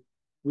today,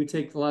 we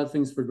take a lot of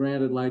things for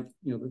granted, like,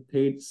 the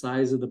page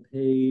size of the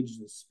page,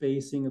 the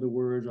spacing of the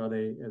words. Are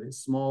they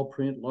small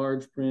print,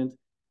 large print,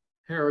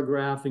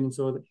 paragraphing, and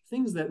so on,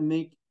 things that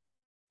make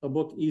a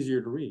book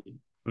easier to read.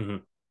 Mm-hmm.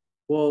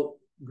 Well,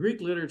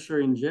 Greek literature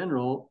in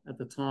general at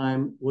the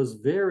time was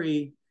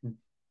very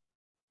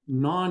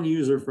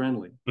non-user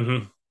friendly.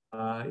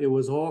 Mm-hmm. It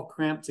was all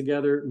cramped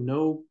together,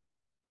 no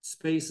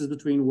spaces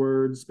between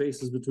words,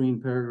 spaces between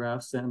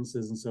paragraphs,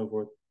 sentences, and so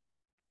forth.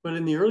 But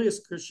in the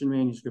earliest Christian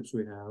manuscripts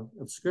we have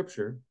of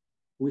scripture,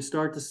 we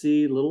start to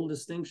see little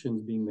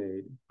distinctions being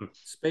made,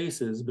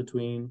 spaces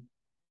between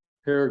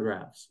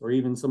paragraphs, or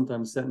even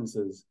sometimes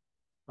sentences.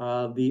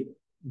 The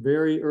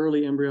very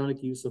early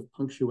embryonic use of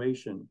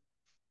punctuation,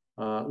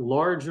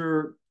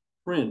 larger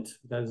print,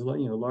 that is,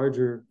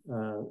 larger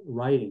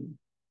writing,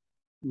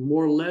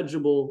 more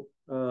legible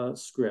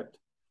script,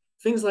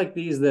 things like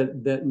these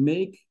that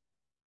make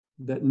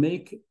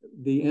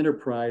the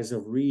enterprise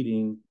of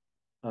reading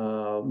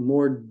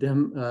more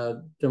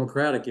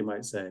democratic, you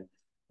might say,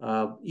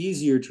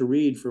 easier to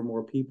read for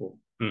more people.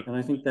 And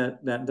I think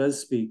that does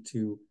speak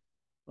to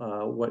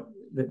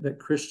that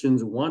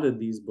Christians wanted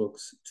these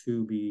books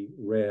to be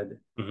read.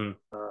 Mm-hmm.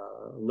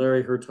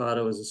 Larry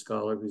Hurtado is a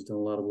scholar who's done a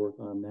lot of work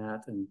on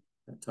that and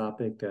that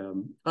topic.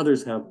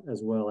 Others have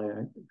as well.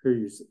 I hear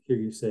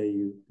you say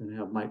you can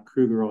have Mike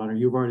Kruger on, or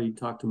you've already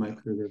talked to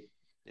Mike Kruger.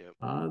 Yep.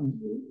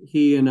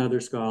 He and other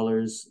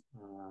scholars,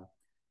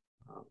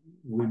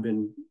 we've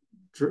been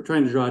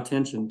trying to draw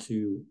attention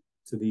to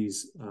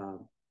these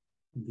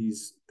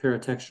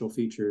paratextual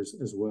features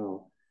as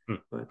well.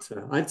 But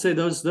I'd say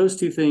those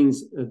two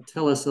things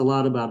tell us a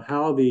lot about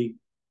how the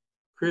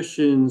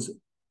Christians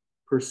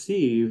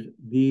perceived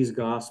these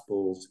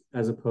gospels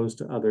as opposed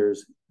to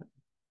others,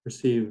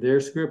 perceived their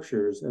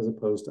scriptures as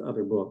opposed to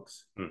other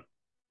books.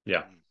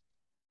 Yeah.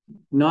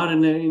 Not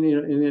in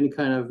any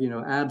kind of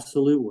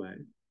absolute way.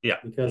 Yeah.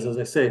 Because as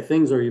I say,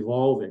 things are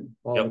evolving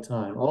all the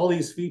time. All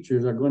these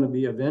features are going to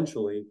be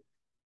eventually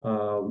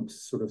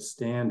sort of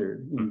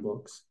standard in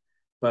books.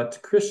 But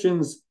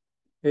Christians,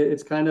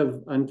 it's kind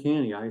of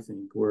uncanny, I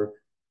think. We're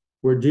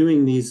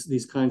doing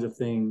these kinds of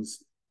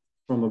things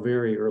from a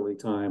very early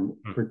time,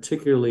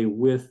 particularly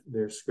with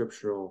their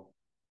scriptural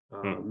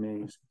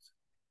manuscripts.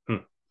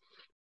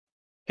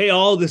 Hey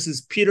all, this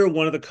is Peter,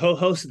 one of the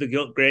co-hosts of the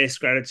Guilt, Grace,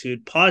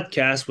 Gratitude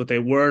podcast, with a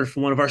word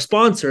from one of our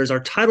sponsors, our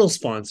title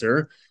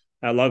sponsor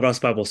at Logos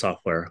Bible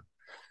Software.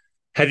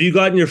 Have you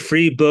gotten your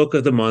free book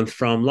of the month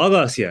from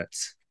Logos yet?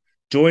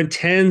 Join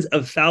tens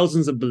of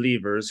thousands of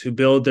believers who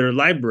build their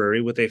library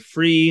with a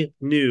free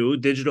new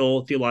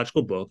digital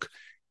theological book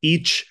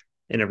each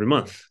and every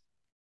month.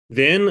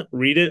 Then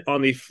read it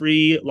on the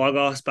free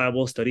Logos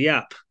Bible Study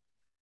app.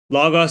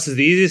 Logos is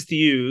the easiest to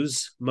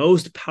use,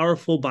 most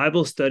powerful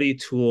Bible study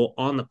tool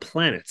on the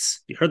planet.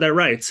 You heard that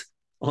right,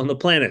 on the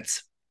planet.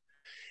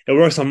 It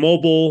works on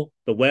mobile,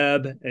 the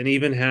web, and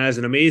even has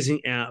an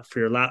amazing app for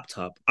your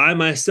laptop. I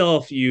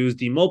myself use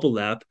the mobile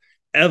app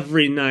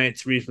every night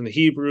to read from the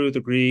Hebrew,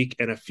 the Greek,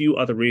 and a few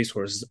other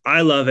resources.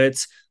 I love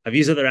it. I've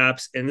used other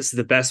apps, and this is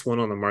the best one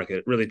on the market.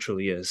 It really,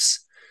 truly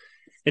is.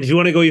 And if you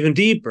want to go even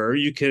deeper,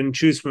 you can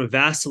choose from a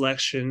vast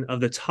selection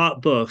of the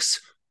top books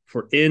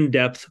for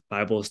in-depth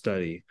Bible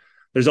study.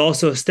 There's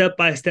also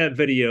step-by-step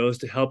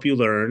videos to help you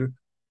learn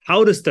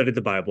how to study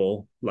the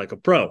Bible like a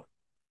pro.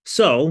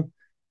 So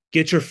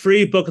get your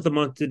free book of the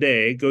month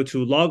today. Go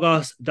to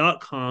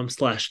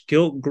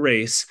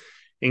logos.com/guiltgrace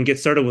and get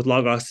started with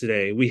Logos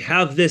today. We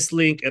have this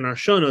link in our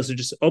show notes. So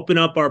just open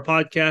up our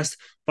podcast,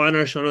 find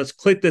our show notes,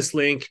 click this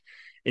link,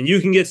 and you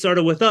can get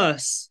started with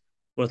us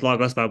with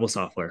Logos Bible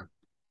software.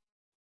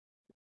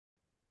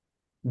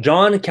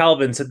 John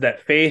Calvin said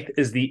that faith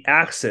is the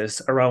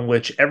axis around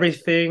which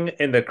everything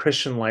in the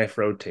Christian life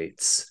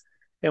rotates.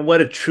 And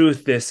what a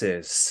truth this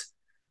is.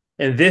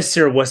 And this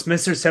year,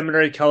 Westminster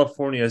Seminary,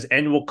 California's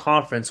annual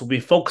conference will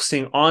be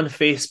focusing on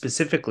faith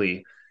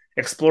specifically,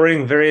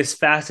 exploring various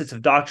facets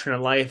of doctrine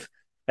and life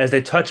as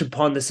they touch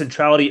upon the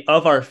centrality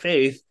of our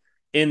faith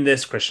in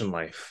this Christian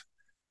life.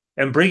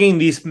 And bringing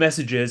these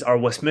messages are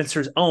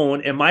Westminster's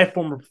own and my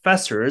former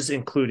professors,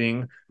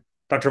 including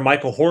Dr.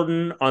 Michael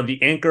Horton on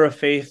the Anchor of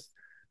Faith,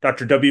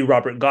 Dr. W.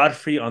 Robert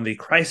Godfrey on the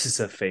Crisis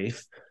of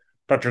Faith,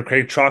 Dr.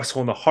 Craig Troxel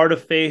on the Heart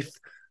of Faith,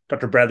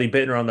 Dr. Bradley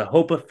Bittner on the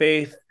Hope of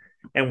Faith,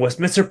 and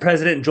Westminster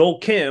President Joel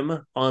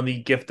Kim on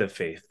the Gift of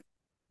Faith.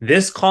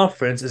 This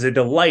conference is a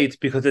delight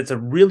because it's a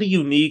really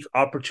unique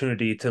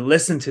opportunity to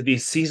listen to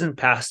these seasoned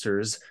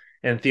pastors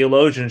and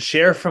theologians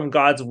share from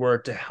God's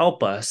word to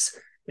help us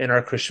in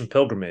our Christian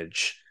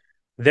pilgrimage.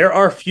 There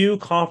are few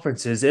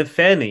conferences, if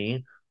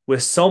any,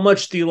 with so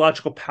much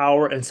theological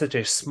power and such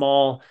a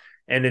small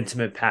and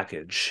intimate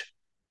package.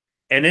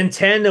 And in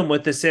tandem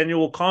with this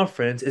annual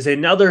conference is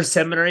another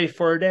seminary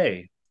for a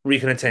day, where you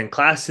can attend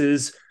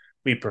classes,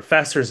 meet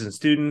professors and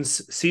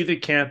students, see the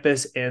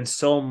campus, and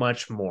so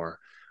much more.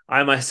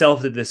 I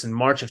myself did this in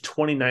March of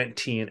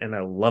 2019, and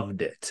I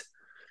loved it.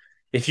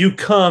 If you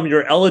come,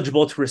 you're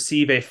eligible to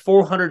receive a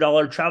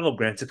 $400 travel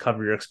grant to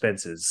cover your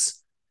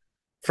expenses.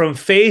 From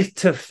Faith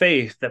to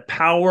Faith, the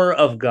power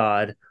of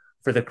God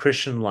for the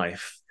Christian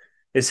life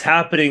is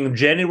happening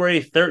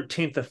January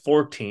 13th to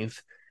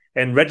 14th,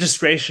 and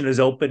registration is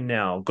open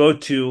now. Go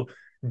to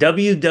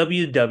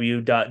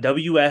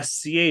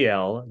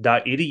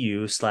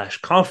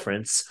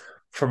www.wscal.edu/conference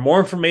for more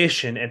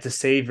information and to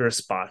save your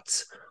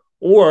spots.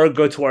 Or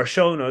go to our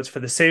show notes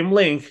for the same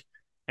link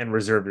and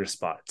reserve your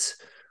spots.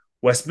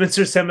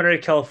 Westminster Seminary,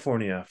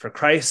 California, for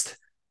Christ,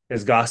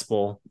 His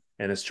gospel,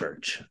 and His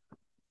church.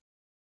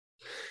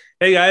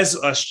 Hey guys,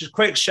 a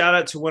quick shout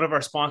out to one of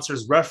our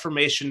sponsors,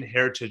 Reformation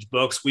Heritage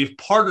Books. We've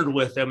partnered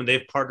with them and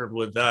they've partnered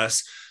with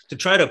us to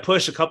try to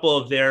push a couple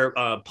of their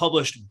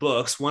published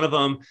books. One of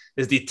them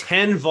is the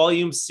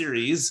 10-volume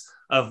series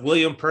of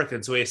William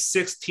Perkins, who is a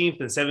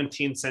 16th and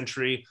 17th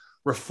century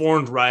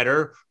Reformed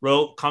writer,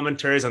 wrote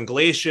commentaries on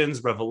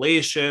Galatians,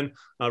 Revelation,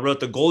 wrote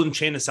The Golden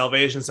Chain of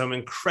Salvation, some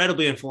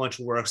incredibly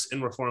influential works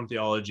in Reformed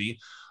theology.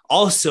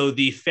 Also,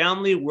 the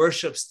Family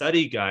Worship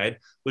Study Guide,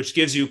 which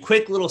gives you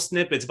quick little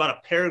snippets, about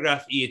a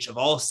paragraph each, of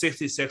all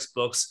 66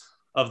 books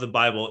of the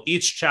Bible,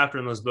 each chapter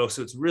in those books.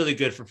 So it's really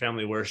good for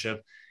family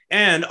worship.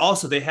 And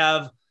also, they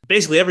have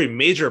basically every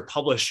major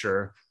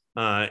publisher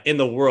in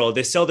the world.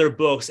 They sell their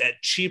books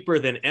at cheaper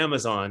than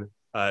Amazon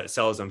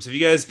sells them. So if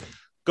you guys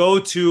go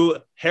to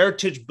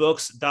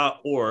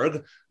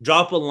heritagebooks.org,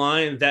 drop a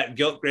line that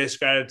Guilt, Grace,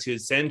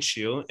 Gratitude sent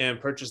you, and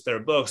purchase their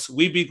books.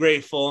 We'd be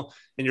grateful,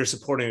 and you're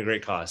supporting a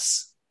great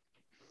cause.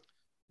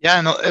 Yeah,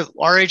 and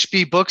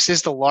RHB Books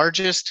is the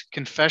largest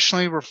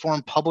confessionally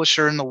reformed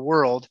publisher in the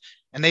world,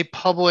 and they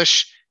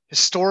publish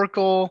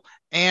historical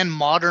and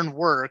modern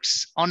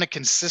works on a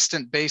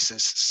consistent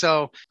basis.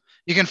 So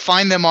you can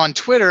find them on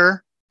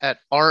Twitter at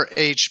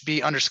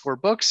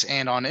RHB_books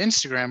and on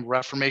Instagram,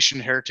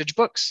 Reformation Heritage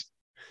Books.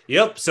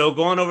 Yep. So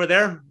go on over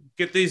there,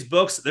 get these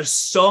books. There's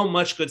so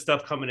much good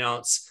stuff coming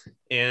out,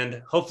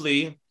 and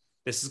hopefully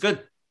this is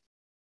good.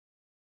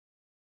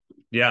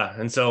 Yeah.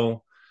 And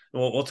so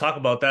we'll talk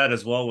about that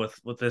as well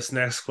with this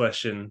next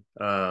question.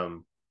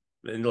 And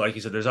like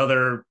you said, there's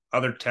other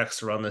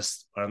texts around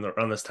this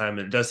time.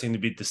 It does seem to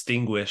be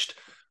distinguished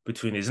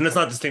between these, and it's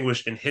not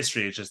distinguished in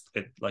history. It's just,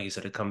 like you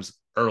said, it comes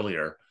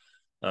earlier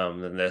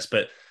than this.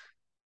 But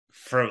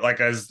for like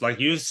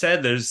you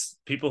said, there's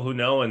people who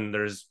know, and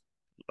there's,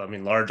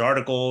 large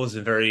articles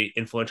and very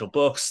influential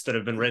books that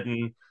have been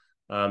written,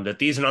 that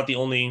these are not the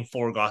only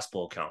 4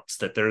 gospel accounts,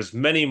 that there's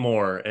many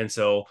more. And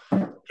so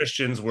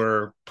Christians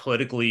were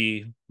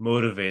politically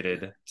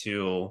motivated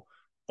to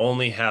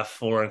only have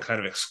 4 and kind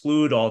of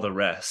exclude all the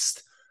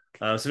rest.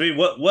 So maybe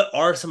what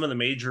are some of the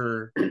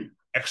major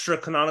extra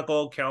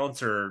canonical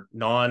accounts or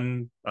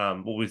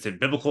what we say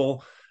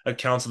biblical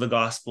accounts of the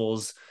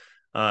Gospels,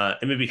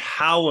 and maybe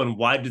how and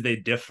why do they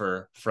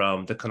differ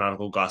from the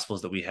canonical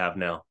Gospels that we have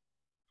now?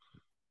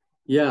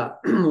 Yeah,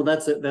 well,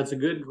 that's a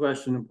good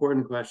question,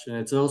 important question.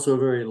 It's also a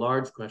very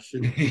large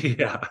question.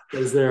 Yeah.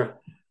 Is there?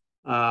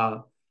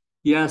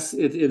 Yes,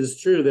 it is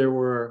true. There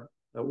were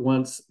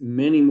once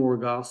many more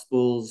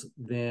Gospels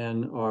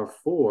than are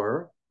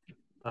four.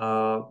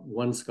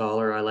 One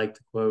scholar I like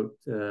to quote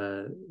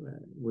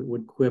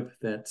would quip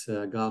that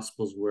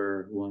Gospels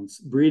were once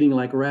breeding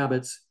like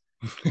rabbits,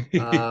 which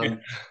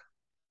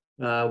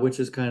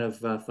is kind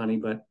of funny,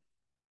 but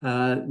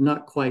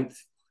not quite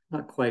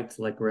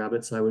like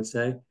rabbits, I would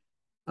say.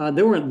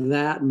 There weren't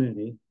that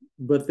many,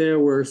 but there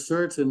were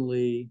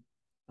certainly,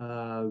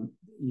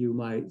 you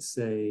might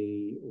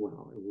say,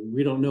 well,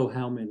 we don't know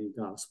how many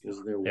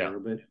Gospels there Yeah.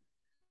 were,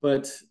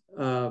 but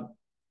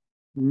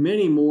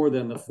many more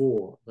than the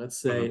four. Let's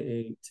say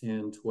 8,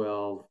 10,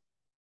 12.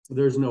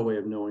 There's no way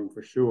of knowing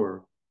for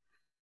sure.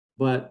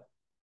 But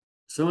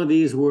some of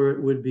these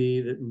would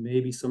be that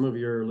maybe some of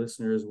your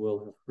listeners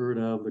will have heard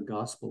of: the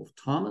Gospel of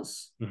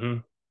Thomas,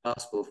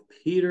 Gospel of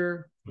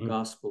Peter, the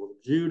Gospel of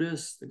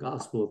Judas, the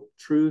Gospel of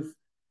Truth,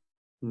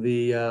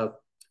 the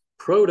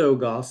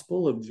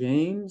Proto-Gospel of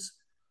James,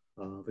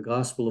 the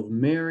Gospel of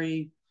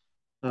Mary.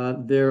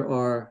 There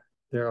are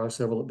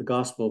several: the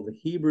Gospel of the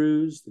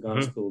Hebrews, the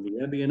Gospel of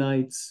the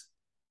Ebionites.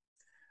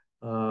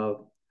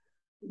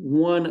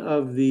 One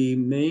of the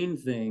main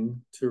things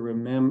to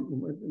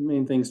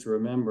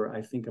remember,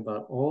 I think,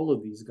 about all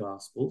of these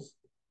Gospels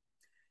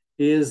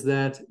is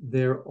that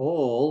they're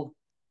all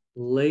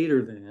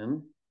later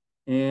than,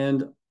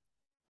 and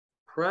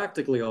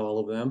practically all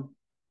of them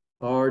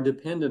are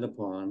dependent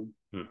upon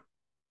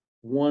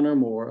one or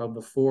more of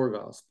the four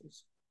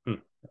Gospels,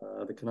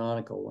 the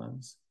canonical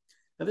ones.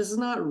 Now, this is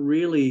not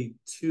really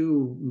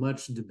too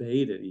much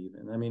debated,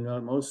 even. I mean,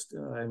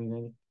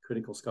 any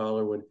critical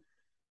scholar would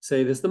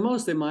say this. The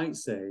most they might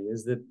say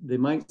is that they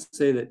might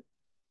say that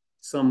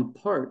some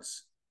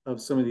parts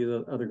of some of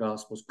the other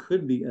Gospels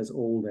could be as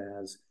old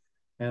as,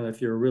 and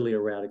if you're really a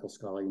radical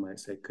scholar, you might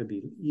say could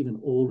be even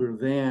older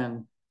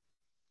than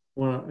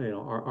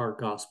our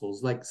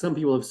Gospels. Like some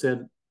people have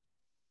said,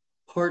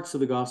 parts of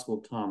the Gospel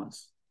of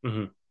Thomas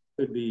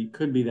could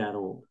be that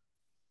old.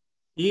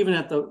 Even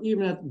at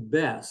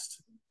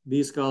best,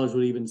 these scholars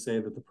would even say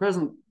that the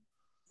present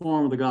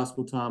form of the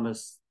Gospel of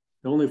Thomas,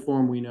 the only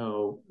form we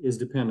know, is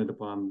dependent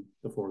upon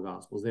the four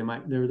Gospels.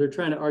 They're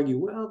trying to argue,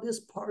 well, this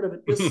part of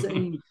it, this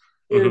saying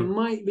here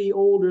might be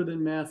older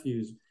than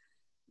Matthew's.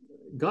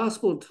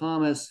 Gospel of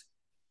Thomas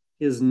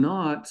is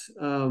not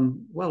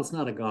it's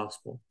not a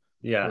gospel.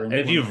 Yeah, and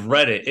if you've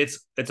read it,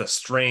 it's a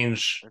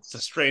strange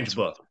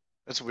book.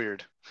 That's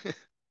weird.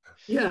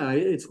 Yeah,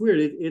 it's weird.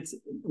 It's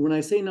when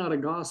I say not a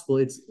gospel,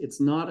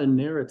 it's not a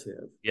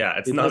narrative. Yeah,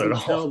 it not at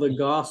all. Tell the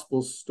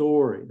gospel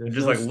story. There's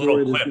just like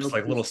little quips,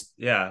 like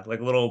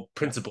little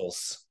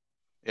principles.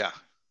 Yeah.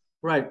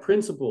 Right,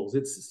 principles.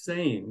 It's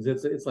sayings.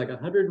 It's like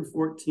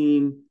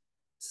 114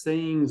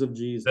 sayings of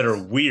Jesus that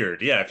are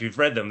weird. Yeah, if you've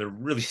read them, they're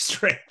really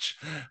strange.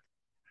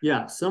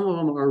 Yeah, some of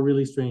them are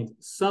really strange.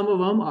 Some of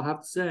them, I'll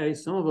have to say,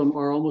 some of them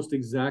are almost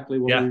exactly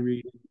what we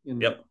read in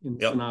the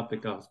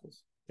Synoptic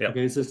Gospels.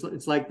 Okay, so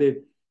it's like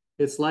the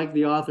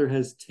author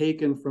has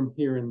taken from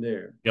here and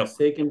there. He's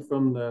taken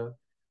from the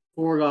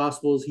four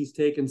Gospels. He's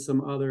taken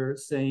some other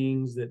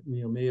sayings that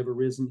may have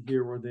arisen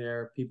here or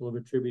there. People have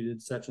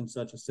attributed such and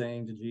such a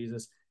saying to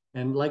Jesus,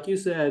 and like you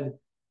said,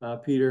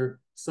 Peter,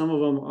 some of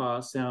them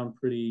sound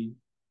pretty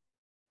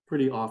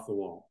off the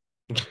wall.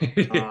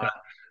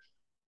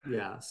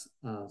 Yes,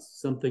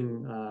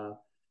 something.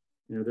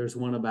 There's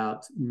one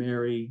about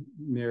Mary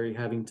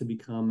having to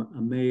become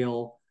a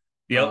male.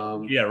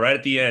 Yeah, right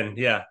at the end.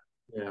 Yeah,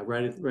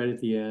 right at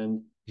the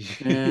end,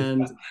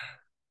 and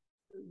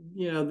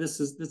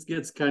this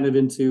gets kind of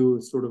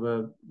into sort of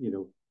a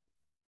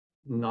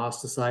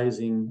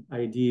Gnosticizing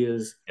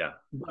ideas. Yeah,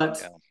 but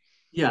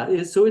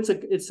so it's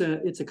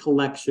a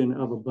collection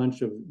of a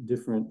bunch of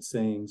different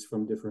sayings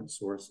from different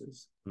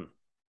sources.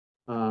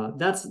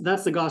 That's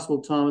the Gospel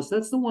of Thomas.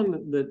 That's the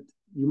one that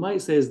you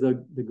might say is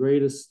the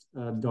greatest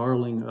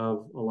darling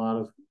of a lot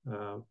of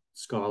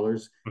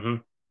scholars,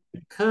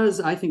 because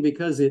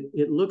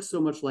it looks so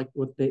much like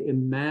what they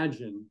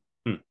imagine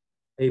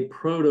a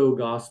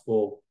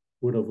proto-gospel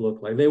would have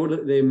looked like.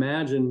 They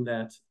imagine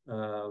that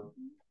the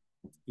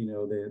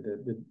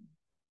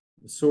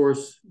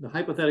source, the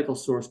hypothetical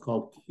source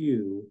called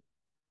Q,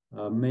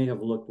 may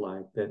have looked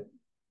like that.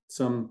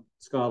 Some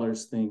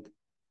scholars think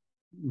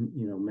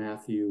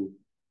Matthew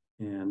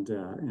and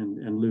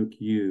Luke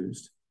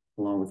used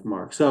along with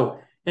Mark. So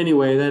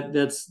anyway,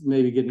 that's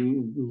maybe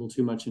getting a little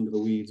too much into the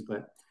weeds,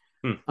 but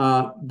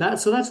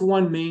that's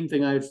one main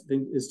thing I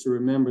think is to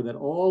remember, that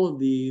all of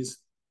these,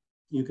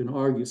 you can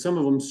argue, some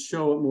of them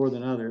show it more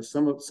than others.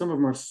 Some of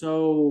them are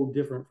so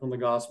different from the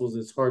Gospels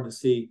it's hard to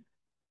see,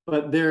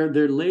 but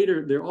they're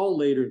later. They're all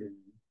later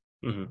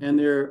than, and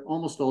they're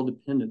almost all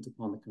dependent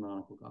upon the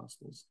canonical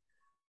Gospels.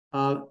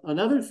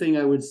 Another thing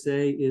I would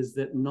say is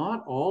that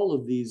not all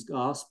of these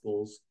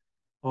gospels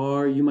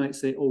are, you might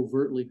say,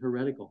 overtly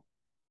heretical.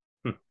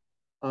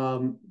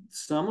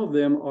 Some of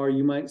them are,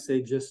 you might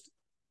say, just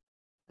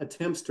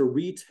attempts to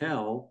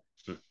retell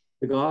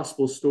the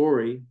gospel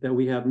story that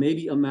we have,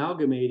 maybe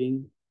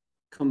amalgamating,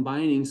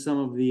 combining some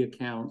of the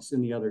accounts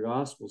in the other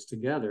gospels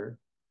together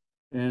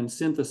and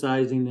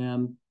synthesizing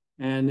them,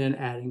 and then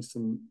adding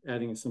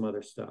some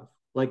other stuff.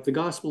 Like the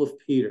Gospel of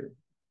Peter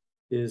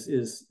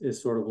is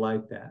sort of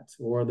like that,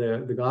 or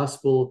the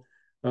Gospel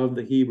of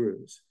the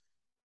Hebrews,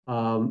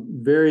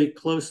 very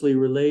closely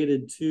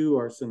related to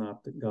our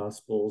synoptic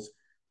gospels.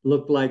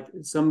 Look like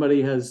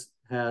somebody has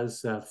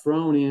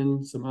thrown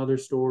in some other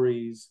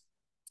stories,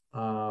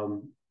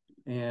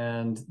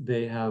 and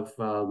they have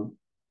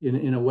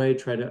in a way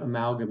try to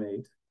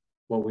amalgamate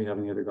what we have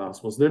in the other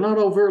gospels. They're not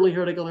overtly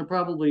heretical. They're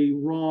probably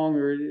wrong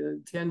or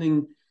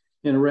tending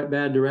in a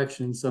bad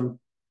direction in some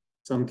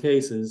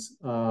cases.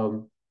 Yeah,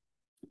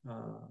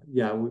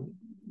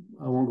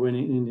 I won't go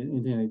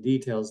into any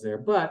details there,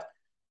 but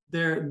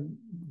they're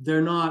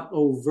not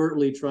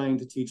overtly trying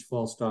to teach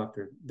false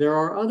doctrine. There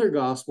are other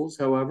gospels,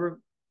 however,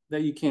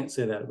 that you can't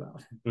say that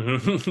about.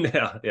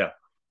 Yeah.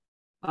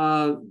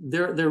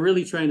 They're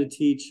really trying to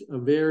teach a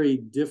very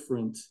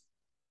different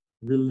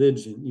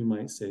religion, you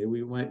might say.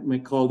 We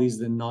might call these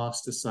the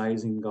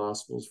Gnosticizing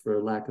gospels,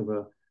 for lack of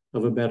a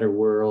better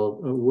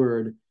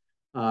word.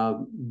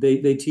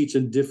 They teach a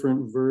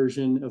different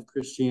version of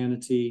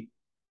Christianity,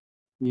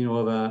 you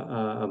know,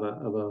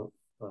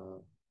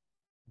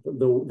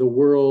 the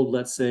world,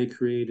 let's say,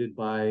 created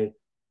by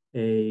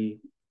a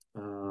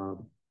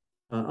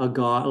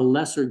god, a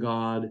lesser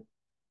god,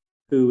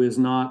 who is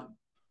not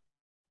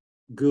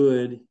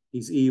good.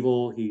 He's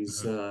evil.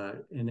 He's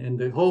and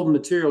the whole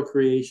material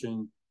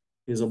creation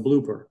is a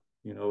blooper,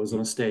 you know, is a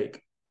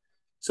mistake.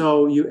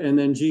 So and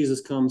then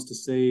Jesus comes to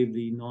save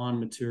the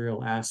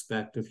non-material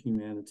aspect of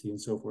humanity, and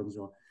so forth and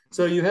so on.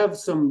 So you have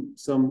some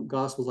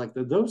gospels like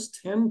that. Those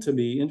tend to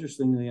be,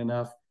 interestingly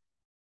enough,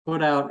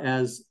 put out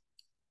as,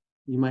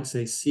 you might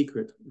say,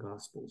 secret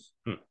gospels.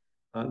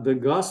 The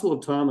Gospel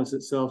of Thomas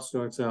itself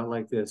starts out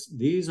like this: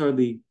 these are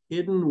the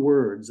hidden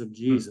words of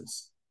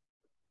Jesus,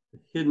 the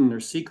hidden or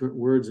secret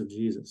words of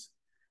Jesus.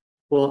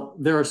 Well,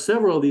 there are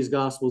several of these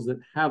gospels that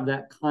have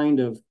that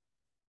kind of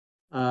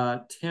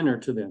tenor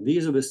to them.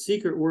 These are the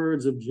secret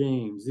words of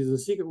James. These are the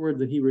secret words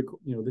that he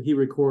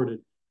recorded.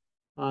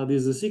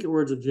 These are the secret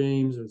words of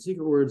James, or the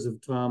secret words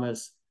of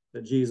Thomas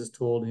that Jesus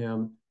told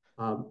him.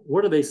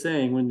 What are they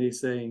saying when they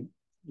say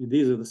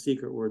these are the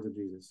secret words of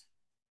Jesus?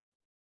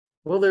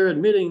 Well, they're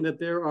admitting that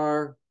there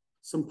are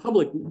some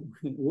public,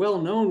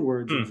 well-known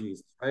words of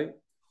Jesus, right?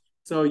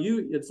 So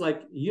it's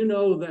like, you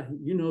know the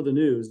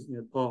news. You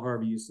know, Paul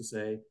Harvey used to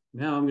say,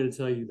 now I'm going to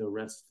tell you the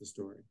rest of the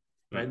story.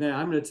 Right now,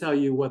 I'm going to tell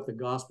you what the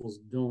Gospels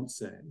don't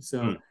say.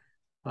 So,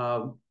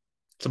 so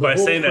by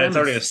saying that, it's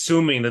already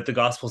assuming that the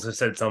Gospels have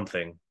said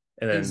something.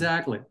 And then,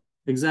 exactly.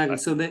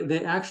 So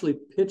they actually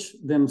pitch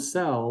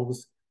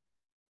themselves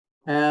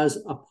as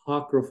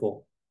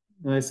apocryphal,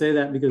 and I say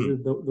that because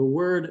the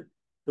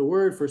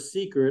word for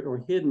secret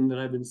or hidden that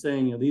I've been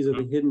saying, you know, these are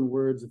the hidden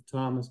words of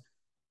Thomas.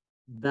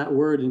 That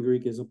word in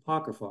Greek is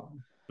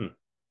apocryphon.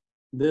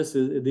 These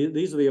are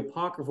the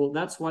apocryphal.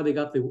 That's why they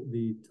got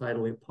the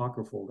title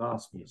apocryphal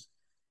Gospels.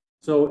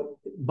 So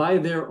by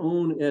their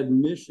own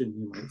admission,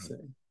 you might say,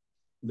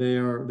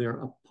 they're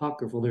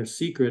apocryphal, they're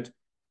secret.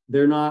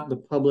 They're not the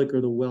public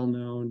or the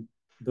well-known,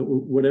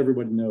 what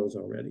everybody knows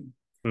already.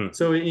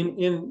 So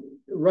in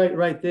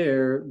right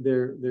there,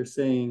 they're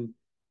saying,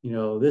 you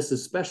know, this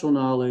is special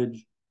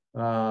knowledge.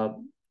 We're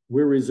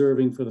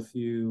reserving for the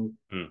few,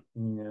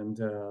 and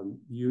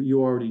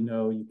you already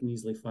know. You can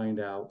easily find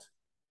out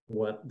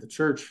what the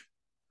church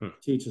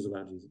teaches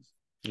about Jesus.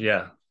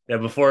 Yeah.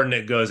 Before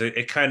Nick goes,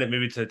 it kind of,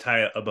 maybe to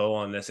tie a bow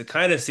on this, it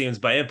kind of seems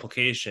by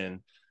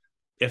implication,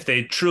 if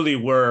they truly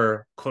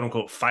were, quote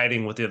unquote,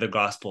 fighting with the other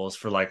gospels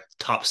for like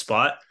top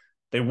spot,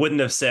 they wouldn't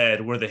have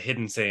said we're the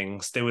hidden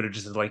sayings. They would have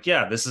just said, like,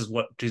 yeah, this is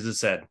what Jesus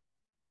said.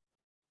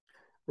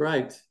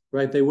 Right.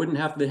 They wouldn't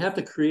have. They have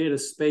to create a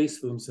space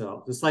for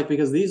themselves. It's like,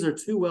 because these are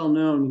too well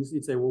known.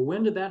 You'd say, well,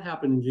 when did that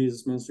happen in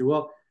Jesus' ministry?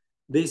 Well,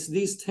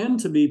 these tend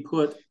to be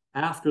put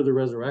after the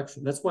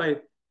resurrection. That's why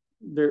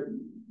they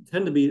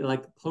tend to be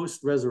like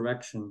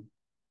post-resurrection.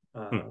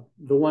 The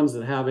ones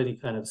that have any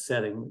kind of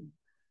setting.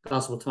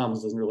 Gospel of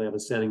Thomas doesn't really have a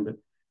setting, but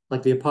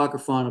like the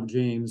Apocryphon of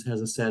James has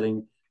a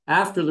setting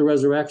after the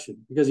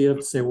resurrection, because you have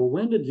to say, well,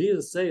 when did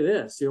Jesus say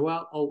this? It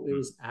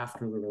was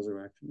after the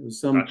resurrection. It was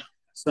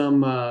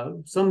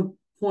some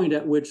point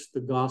at which the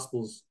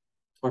Gospels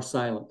are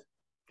silent.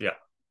 Yeah.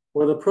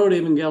 Or the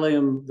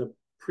Proto-Evangelium, the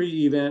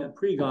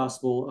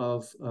pre-gospel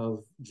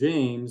of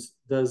James,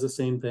 does the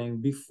same thing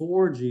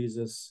before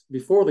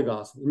the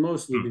Gospel,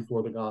 mostly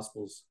before the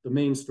Gospels, the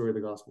main story of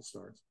the Gospel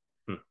starts.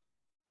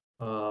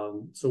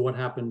 So what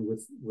happened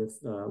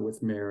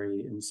with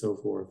Mary and so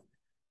forth.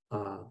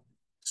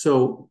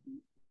 Several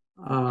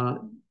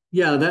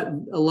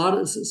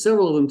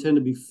of them tend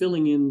to be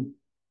filling in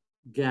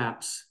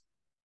gaps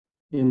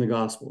in the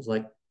Gospels.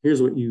 Like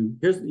here's what you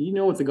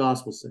know what the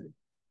Gospels say,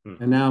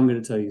 and now I'm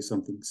going to tell you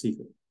something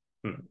secret.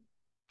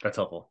 That's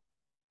helpful.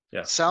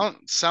 Yeah.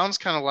 Sounds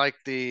kind of like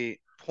the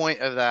point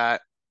of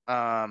that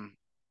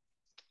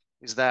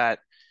is that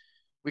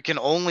we can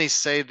only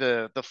say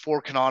the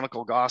four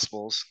canonical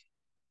Gospels,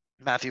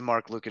 Matthew,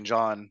 Mark, Luke, and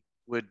John,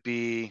 would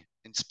be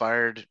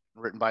inspired,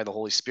 written by the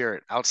Holy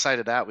Spirit. Outside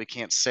of that, we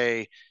can't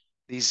say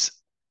these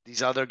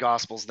other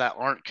Gospels that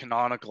aren't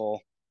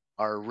canonical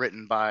are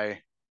written by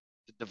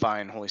the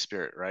divine Holy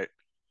Spirit, right?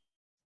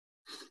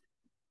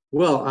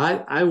 Well,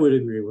 I would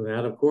agree with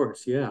that, of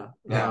course. Yeah.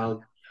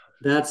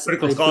 That's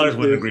critical scholars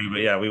wouldn't agree,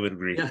 but yeah, we would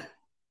agree. Yeah.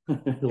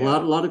 a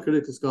lot of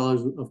critical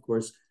scholars, of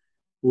course,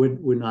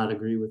 would not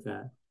agree with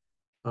that.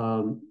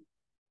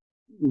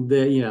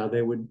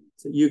 They would.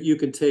 You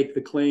could take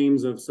the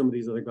claims of some of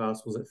these other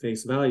gospels at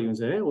face value and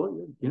say, hey,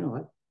 well,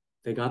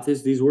 they got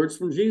these words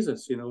from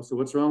Jesus, so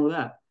what's wrong with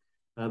that?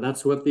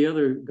 That's what the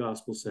other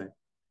gospels say.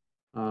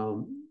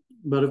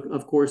 But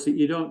of course,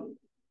 you don't.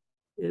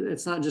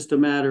 It's not just a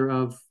matter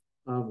of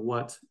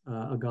what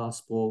a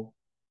gospel.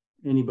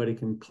 Anybody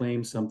can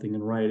claim something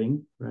in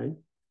writing, right?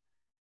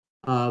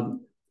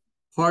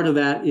 Part of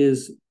that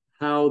is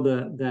how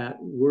that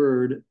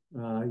word,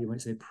 you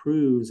might say,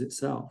 proves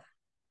itself.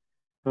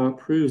 How it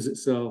proves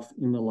itself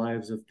in the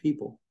lives of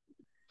people,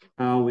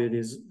 how it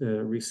is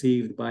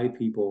received by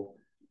people,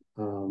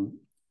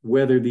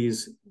 whether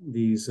these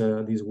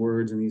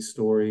words and these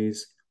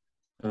stories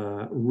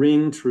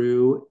ring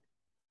true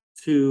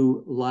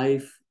to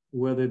life,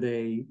 whether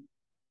they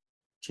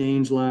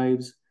change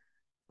lives.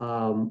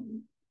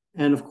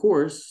 And of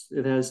course,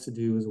 it has to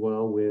do as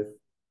well with,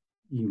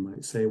 you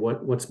might say,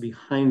 what's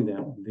behind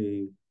them,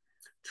 the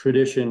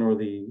tradition or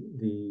the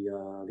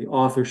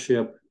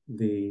authorship,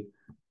 the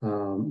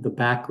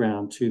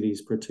background to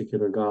these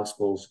particular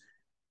gospels,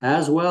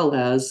 as well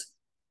as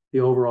the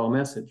overall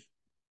message.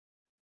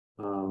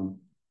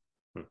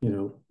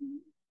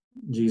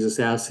 Jesus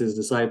asked his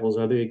disciples,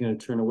 "Are they going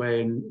to turn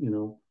away?" And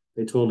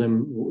they told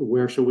him,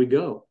 "Where shall we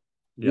go?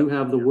 You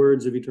have the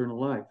words of eternal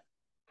life."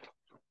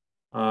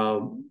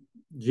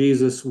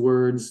 Jesus'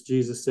 words,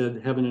 Jesus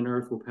said, "Heaven and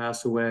earth will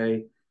pass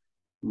away.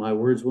 My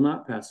words will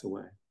not pass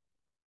away."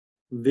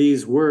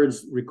 These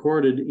words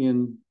recorded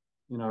in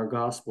our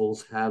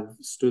Gospels have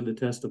stood the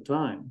test of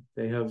time.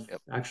 They have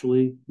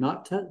actually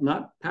not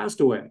passed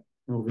away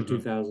in over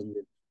 2,000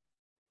 years.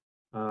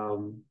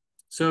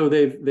 So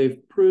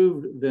they've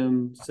proved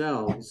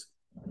themselves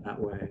that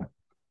way,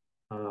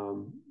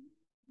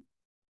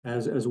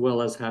 as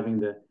well as having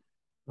the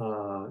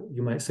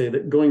you might say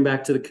that going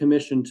back to the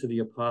commission to the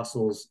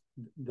apostles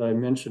that I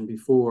mentioned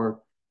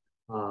before,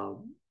 in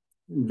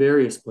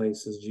various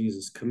places,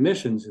 Jesus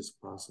commissions his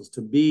apostles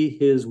to be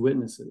his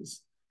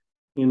witnesses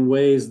in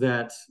ways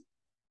that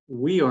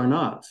we are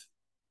not.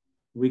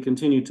 We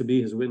continue to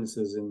be his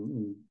witnesses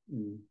in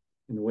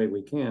the way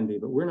we can be,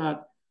 but we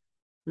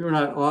were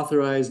not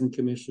authorized and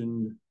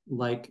commissioned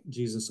like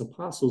Jesus'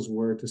 apostles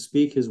were to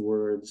speak his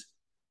words.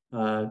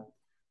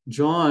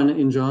 John,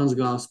 in John's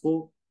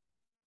gospel,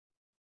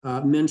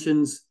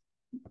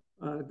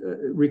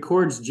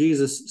 records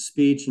Jesus'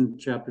 speech in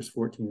chapters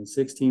 14 and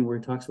 16, where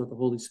he talks about the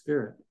Holy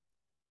Spirit.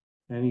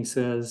 And he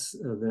says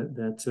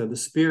that the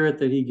Spirit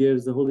that he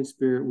gives, the Holy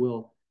Spirit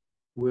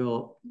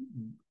will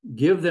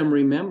give them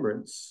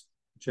remembrance,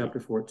 chapter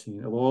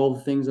 14, of all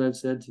the things I've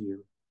said to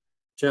you.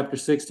 Chapter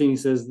 16, he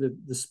says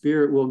that the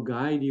Spirit will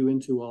guide you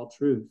into all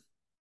truth.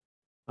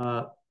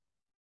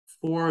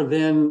 For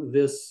then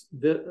this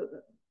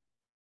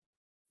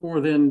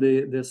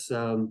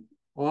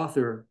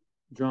author,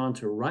 John,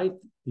 to write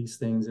these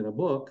things in a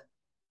book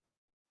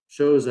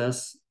shows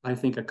us, I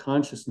think, a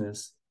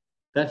consciousness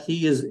that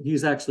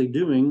he's actually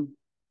doing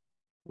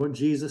what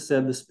Jesus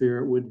said the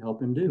Spirit would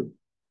help him do.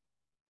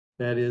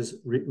 That is,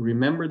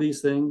 remember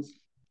these things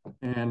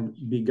and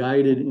be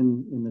guided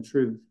in the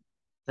truth.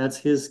 That's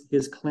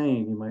his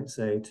claim, you might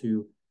say,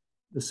 to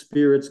the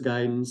Spirit's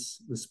guidance,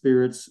 the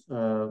Spirit's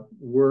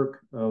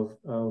work of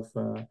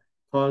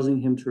causing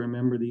him to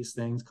remember these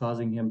things,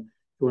 causing him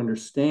to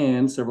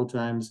understand. Several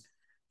times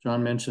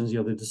John mentions,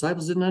 the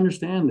disciples didn't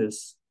understand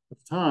this at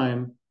the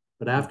time,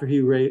 but after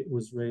he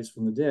was raised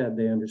from the dead,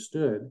 they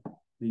understood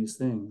these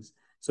things.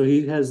 So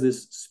he has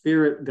this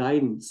Spirit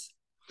guidance.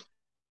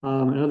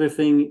 Another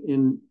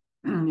thing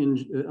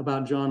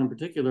about John in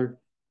particular,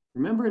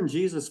 remember in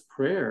Jesus'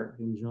 prayer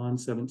in John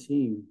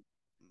 17,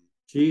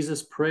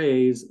 Jesus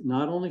prays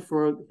not only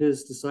for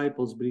his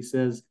disciples, but he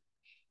says,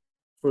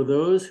 "For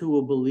those who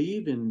will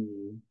believe in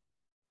me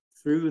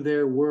through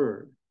their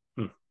word."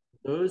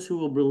 Those who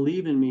will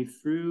believe in me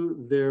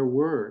through their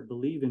word,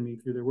 believe in me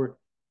through their word.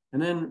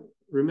 And then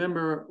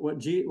remember what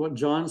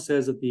John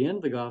says at the end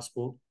of the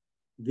gospel,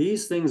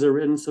 these things are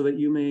written so that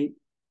you may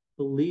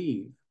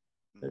believe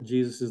that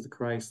Jesus is the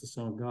Christ, the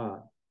Son of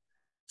God.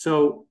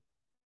 So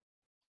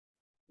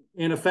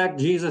in effect,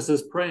 Jesus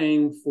is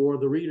praying for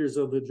the readers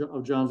of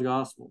John's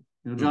gospel.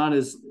 John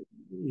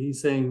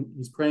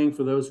he's praying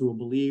for those who will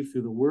believe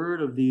through the word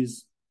of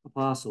these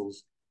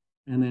apostles.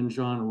 And then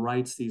John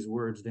writes these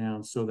words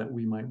down so that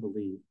we might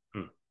believe.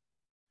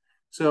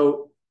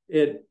 So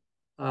it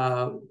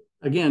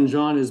again,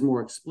 John is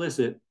more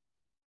explicit,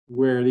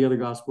 where the other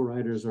gospel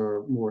writers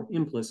are more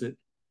implicit.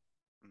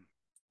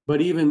 But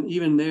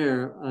even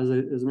there, as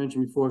I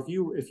mentioned before,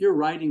 if you're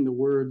writing the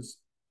words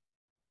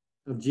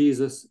of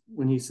Jesus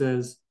when he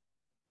says,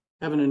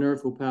 "Heaven and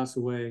earth will pass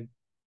away,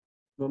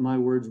 but my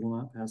words will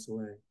not pass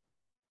away."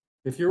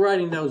 If you're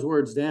writing those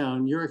words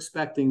down, you're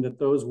expecting that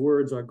those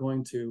words are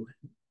going to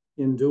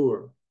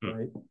endure,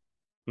 right?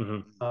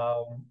 Mm-hmm.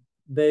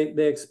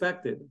 They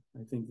expected,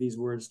 I think, these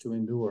words to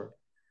endure.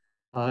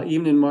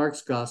 Even in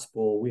Mark's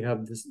gospel, we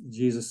have this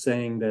Jesus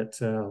saying that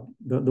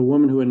the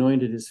woman who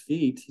anointed his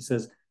feet, he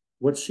says,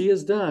 what she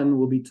has done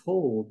will be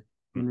told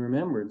in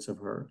remembrance of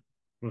her.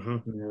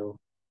 Mm-hmm. You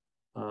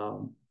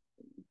know,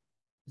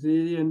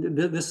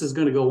 this is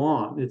going to go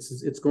on.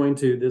 It's going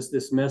to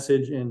this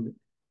message, and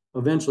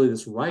eventually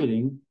this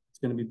writing, it's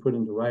going to be put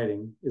into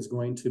writing, is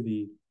going to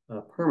be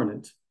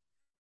permanent.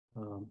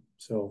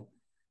 So,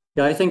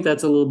 yeah, I think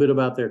that's a little bit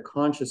about their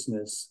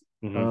consciousness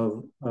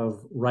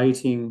of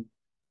writing.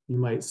 You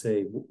might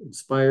say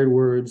inspired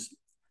words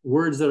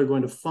that are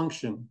going to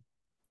function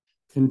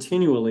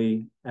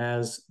continually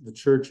as the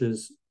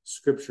church's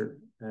scripture,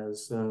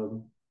 as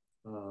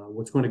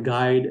what's going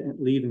to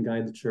lead and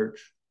guide the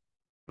church.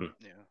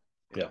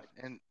 Yeah.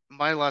 And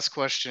my last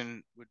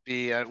question would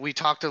be, we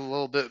talked a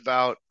little bit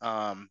about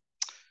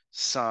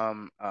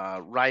some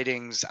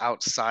writings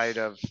outside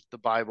of the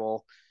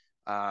Bible,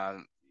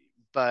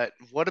 but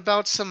what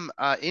about some,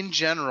 in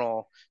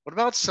general, what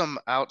about some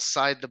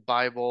outside the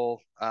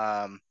Bible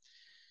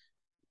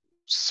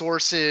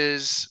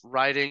sources,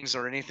 writings,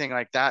 or anything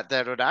like that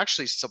that would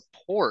actually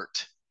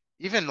support,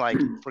 even like,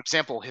 for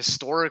example,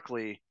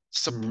 historically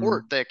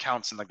support the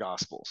accounts in the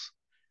Gospels?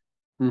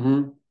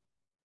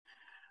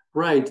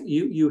 Right.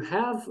 You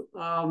have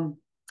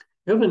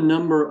a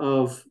number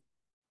of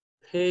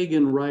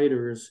pagan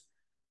writers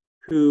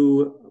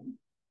who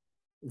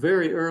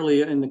very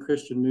early in the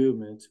Christian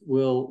movement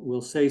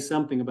will say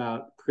something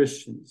about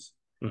Christians.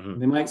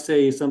 They might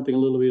say something a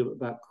little bit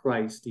about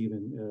Christ,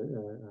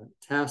 even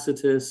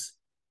Tacitus,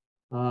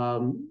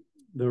 the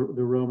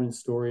Roman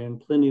historian,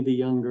 Pliny the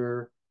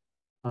Younger.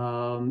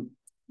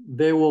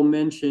 They will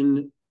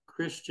mention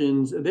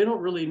Christians. They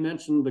don't really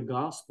mention the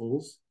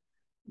Gospels,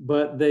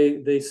 but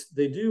they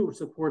do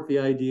support the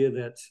idea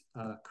that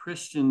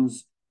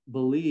Christians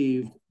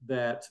believed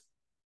that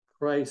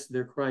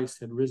their Christ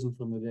had risen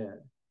from the dead.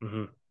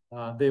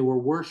 They were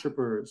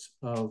worshipers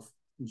of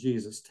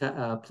Jesus.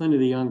 Pliny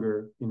the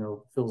Younger,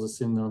 fills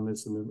us in on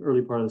this in the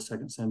early part of the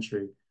 2nd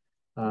century.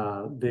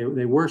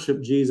 They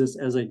worship Jesus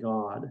as a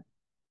god,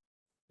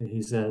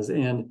 he says.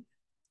 And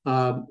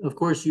of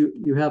course,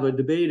 you have a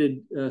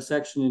debated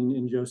section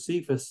in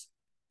Josephus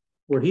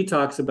where he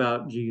talks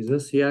about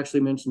Jesus. He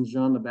actually mentions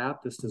John the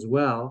Baptist as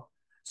well.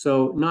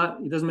 So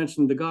he doesn't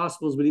mention the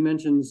Gospels, but he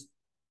mentions,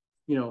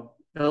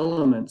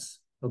 elements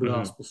of the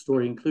gospel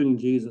story, including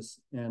Jesus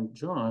and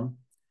John.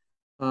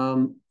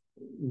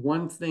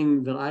 One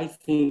thing that I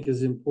think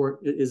is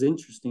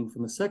interesting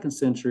from the 2nd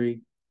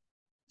century,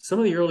 some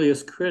of the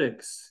earliest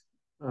critics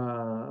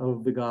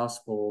of the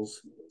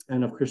Gospels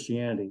and of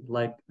Christianity,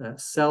 like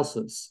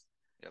Celsus,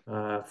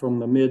 from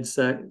the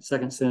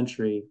mid-2nd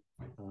century.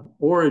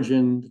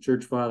 Origen, the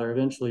church father,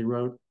 eventually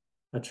wrote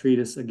a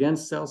treatise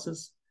against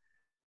Celsus.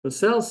 But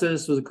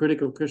Celsus was a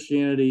critic of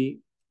Christianity.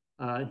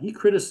 He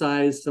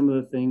criticized some of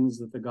the things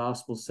that the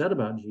gospel said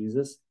about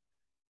Jesus.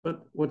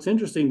 But what's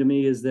interesting to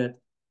me is that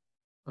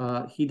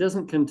he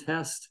doesn't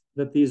contest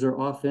that these are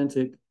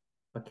authentic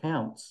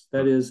accounts.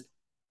 That is,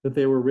 that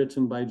they were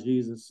written by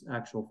Jesus'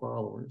 actual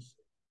followers.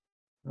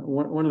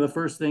 One of the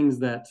first things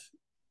that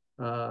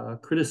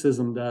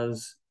criticism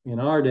does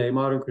in our day,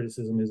 modern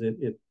criticism, is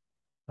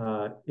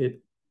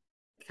it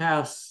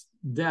casts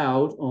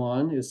doubt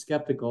on, is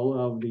skeptical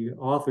of the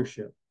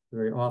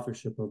very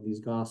authorship of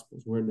these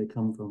Gospels. Where did they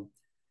come from?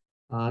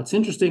 It's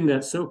interesting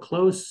that so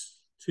close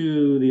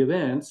to the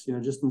events,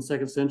 just in the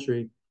 2nd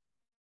century,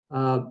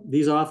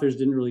 these authors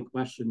didn't really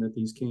question that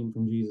these came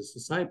from Jesus'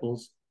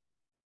 disciples.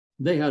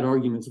 They had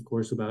arguments, of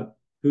course, about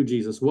who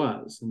Jesus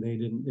was, and they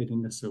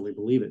didn't necessarily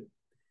believe it.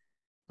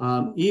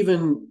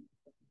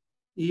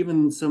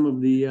 Even some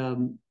of the,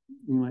 you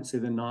might say,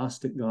 the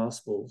Gnostic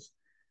Gospels,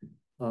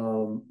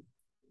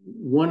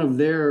 one of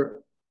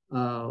their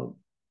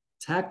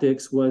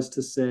tactics was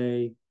to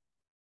say,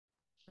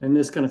 and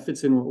this kind of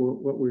fits in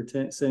what we were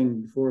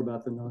saying before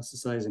about the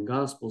Gnosticizing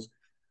Gospels.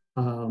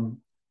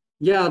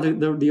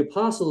 The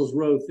apostles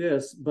wrote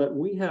this, but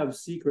we have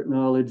secret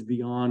knowledge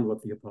beyond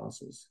what the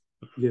apostles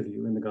give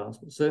you in the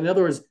Gospels. So in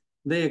other words,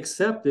 they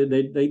accepted,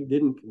 they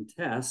didn't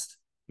contest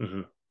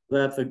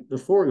that the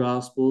 4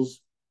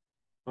 Gospels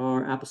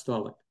are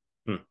apostolic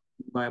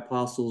by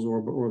apostles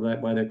or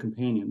by their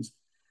companions.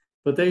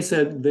 But they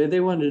said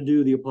they wanted to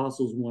do the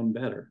apostles one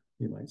better,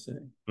 you might say.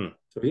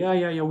 So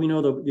we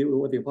know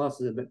what the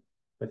apostles did,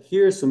 but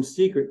here's some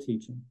secret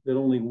teaching that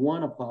only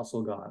one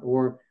apostle got,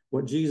 or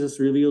what Jesus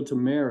revealed to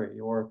Mary,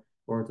 or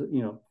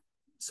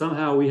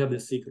somehow we have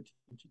this secret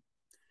teaching.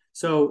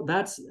 So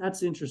that's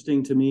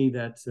interesting to me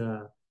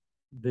that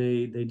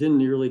they didn't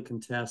really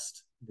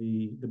contest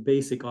the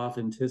basic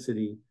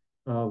authenticity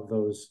of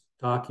those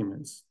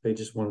documents. They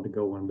just wanted to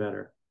go one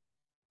better.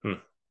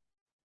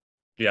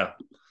 Yeah.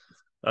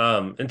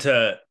 And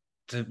to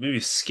maybe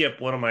skip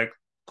one of my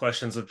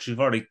questions, which you've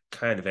already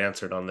kind of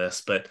answered on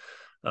this, but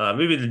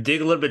maybe to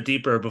dig a little bit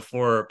deeper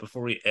before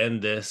we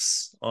end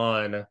this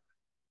on,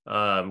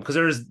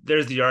 because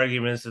there's the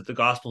arguments that the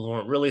Gospels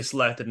weren't really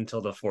selected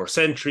until the 4th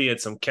century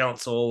at some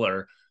council,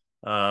 or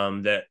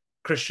that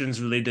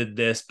Christians really did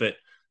this, but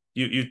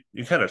you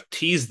kind of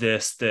tease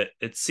this, that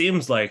it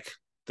seems like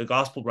the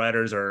Gospel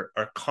writers are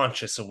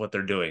conscious of what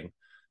they're doing.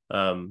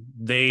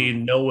 They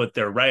know what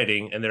they're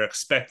writing, and they're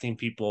expecting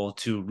people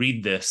to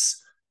read this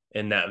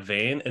in that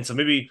vein. And so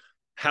maybe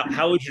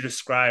how would you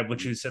describe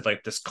what you said,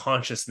 like this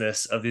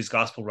consciousness of these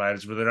gospel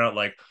writers, where they're not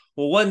like,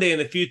 well, one day in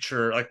the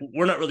future, like,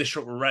 we're not really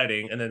sure what we're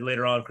writing, and then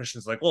later on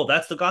Christians like, well,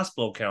 that's the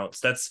gospel accounts,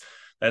 that's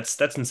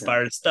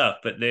inspired stuff,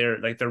 but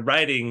they're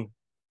writing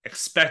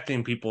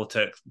expecting people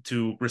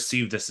to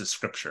receive this as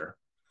scripture.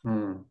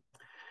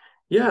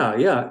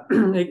 Yeah,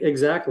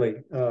 exactly.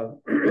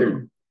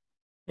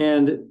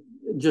 And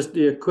just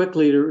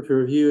quickly to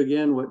review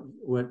again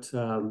what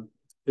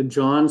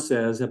John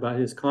says about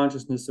his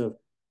consciousness of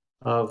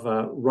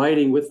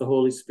writing with the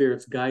Holy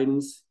Spirit's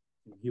guidance.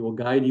 He will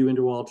guide you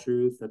into all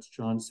truth. That's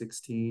John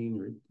 16.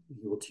 Or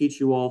he will teach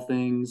you all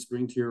things,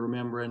 bring to your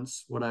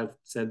remembrance what I've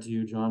said to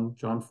you, John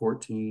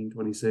 14,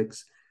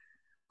 26.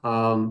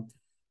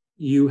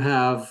 You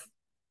have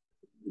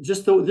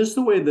just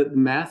the way that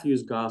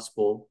Matthew's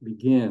gospel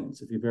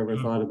begins, if you've ever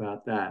thought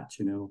about that,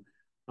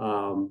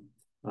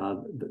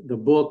 the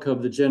book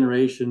of the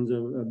generations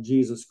of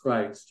Jesus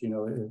Christ,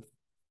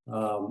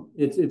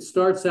 it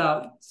starts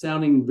out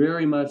sounding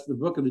very much the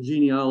book of the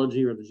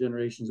genealogy or the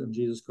generations of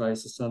Jesus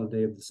Christ, the son of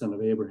David, the son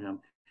of Abraham.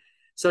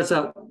 Starts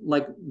out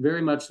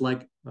very much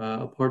like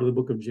a part of the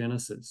book of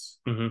Genesis.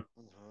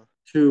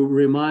 To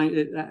remind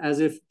it,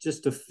 as if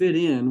just to fit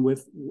in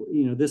with,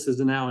 this is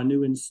now a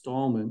new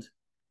installment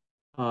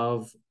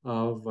of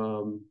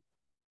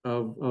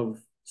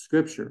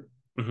scripture.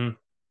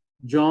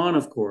 John,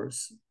 of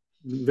course,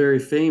 very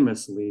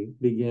famously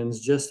begins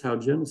just how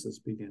Genesis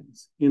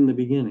begins, in the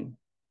beginning.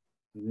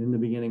 And in the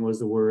beginning was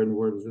the Word, and the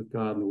Word was with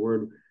God, and the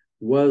Word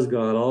was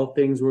God. All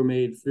things were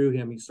made through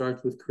him. He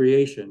starts with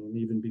creation, and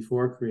even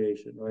before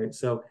creation, right?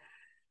 So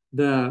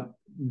the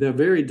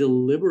very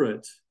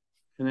deliberate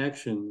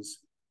connections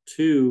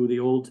to the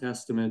Old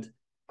Testament,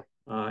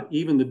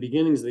 even the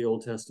beginnings of the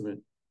Old Testament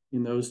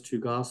in those two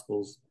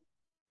Gospels,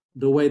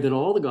 the way that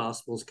all the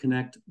Gospels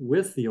connect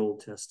with the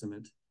Old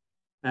Testament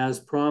as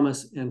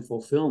promise and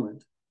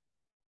fulfillment,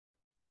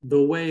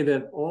 the way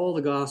that all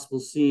the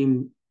Gospels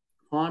seem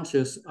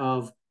conscious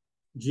of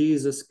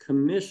Jesus'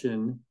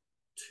 commission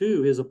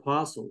to his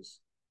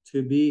apostles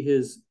to be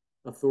his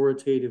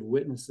authoritative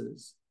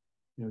witnesses.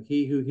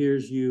 He who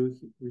hears you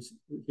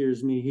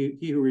hears me.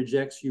 He who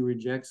rejects you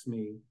rejects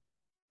me.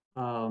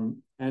 And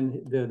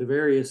the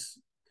various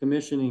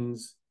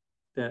commissionings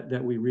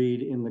that we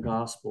read in the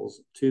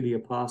Gospels to the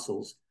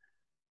apostles.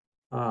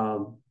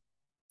 And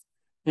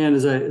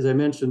as I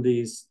mentioned,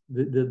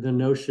 the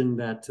notion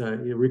that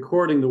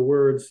recording the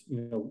words,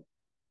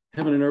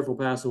 heaven and earth will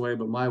pass away,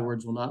 but my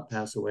words will not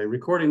pass away.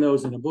 Recording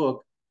those in a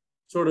book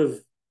sort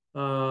of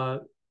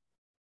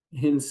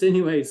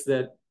insinuates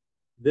that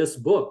this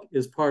book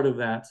is part of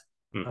that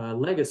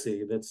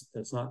legacy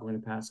that's not going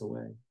to pass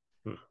away.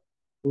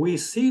 We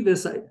see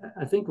this,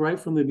 I think, right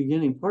from the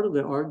beginning. Part of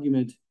the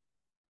argument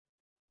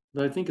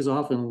that I think is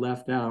often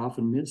left out,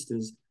 often missed,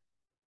 is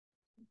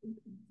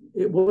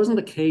it wasn't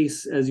the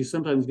case, as you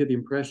sometimes get the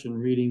impression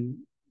reading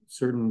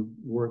certain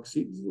works,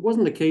 it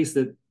wasn't the case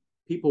that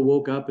people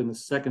woke up in the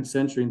 2nd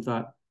century and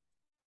thought,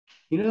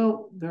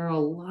 there are a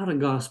lot of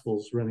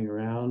Gospels running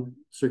around,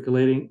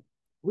 circulating.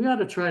 We ought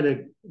to try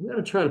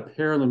to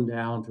pare them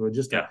down to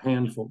just a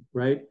handful,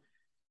 right?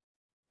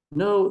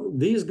 No,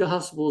 these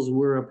Gospels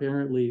were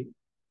apparently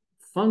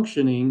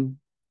functioning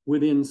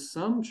within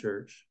some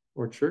church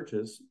or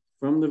churches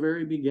from the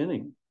very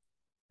beginning.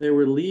 They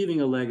were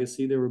leaving a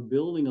legacy. They were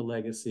building a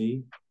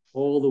legacy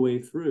all the way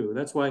through.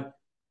 That's why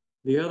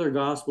the other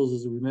Gospels,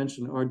 as we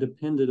mentioned, are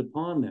dependent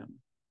upon them.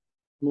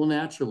 Well,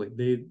 naturally,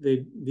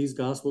 these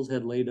Gospels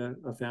had laid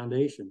a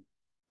foundation.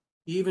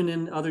 Even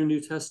in other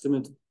New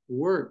Testament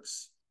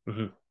works,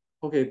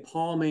 okay,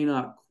 Paul may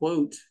not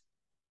quote,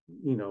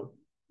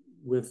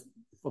 with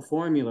a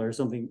formula or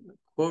something,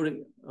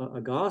 quoting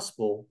a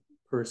gospel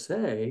per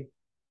se,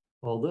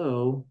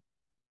 although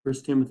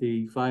 1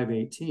 Timothy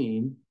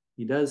 5:18,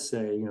 he does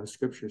say,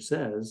 Scripture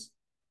says,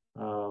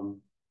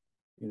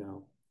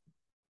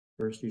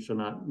 first you shall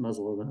not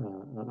muzzle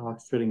an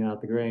ox treading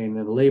out the grain,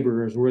 and a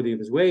laborer is worthy of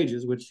his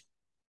wages, which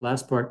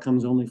last part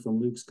comes only from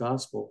Luke's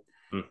gospel.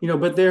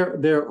 But there's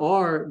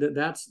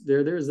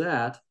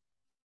that.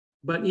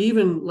 But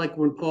even like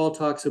when Paul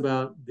talks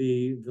about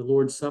the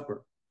Lord's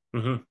Supper,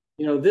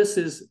 this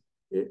is,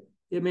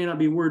 it may not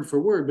be word for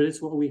word, but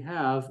it's what we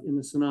have in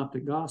the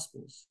Synoptic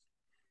Gospels.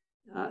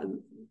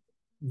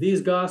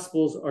 These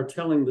Gospels are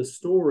telling the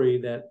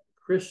story that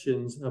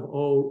Christians have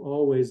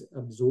always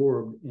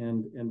absorbed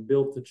and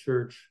built the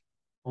church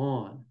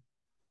on.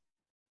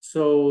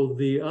 So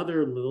the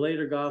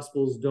later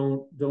gospels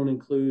don't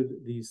include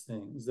these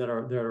things that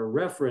are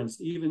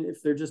referenced, even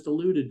if they're just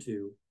alluded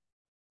to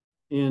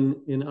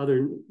in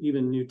other,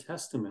 even New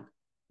Testament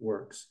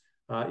works.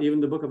 Even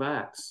the book of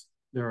Acts,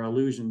 there are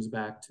allusions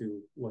back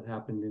to what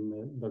happened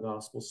in the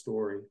gospel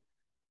story.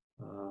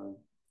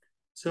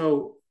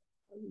 So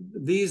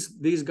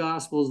these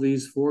gospels,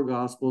 these four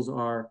gospels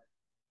are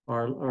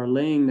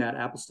laying that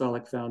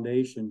apostolic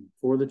foundation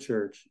for the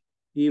church,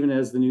 even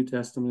as the New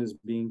Testament is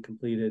being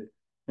completed.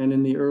 And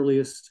in the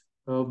earliest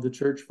of the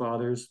church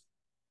fathers,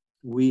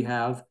 we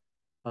have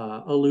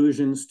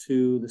allusions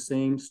to the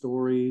same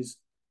stories.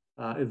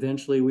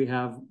 Eventually, we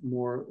have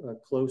more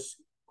close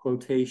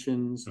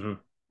quotations,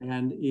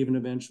 and even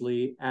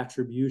eventually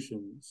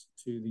attributions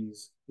to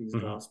these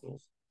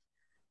gospels.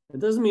 It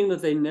doesn't mean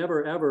that they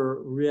never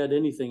ever read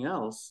anything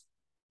else,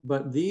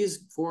 but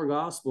these four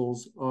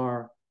gospels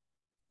are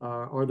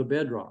the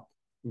bedrock,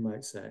 you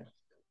might say.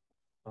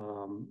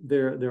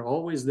 They're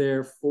always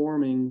there,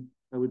 forming,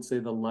 I would say,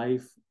 the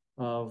life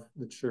of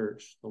the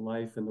church, the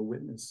life and the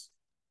witness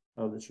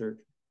of the church.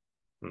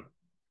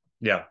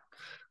 Yeah,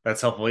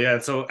 that's helpful. Yeah.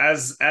 So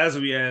as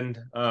we end,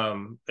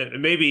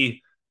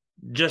 maybe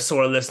just so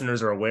our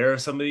listeners are aware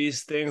of some of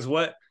these things,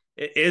 what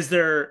is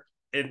there?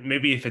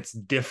 Maybe if it's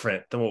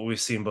different than what we've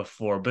seen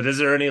before, but is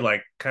there any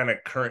like kind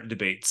of current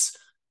debates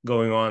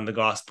going on in the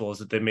Gospels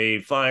that they may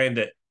find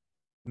that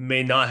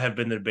may not have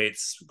been the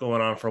debates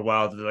going on for a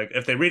while? They're like,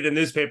 if they read a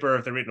newspaper, or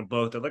if they're reading a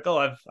book, they're like,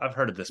 oh, I've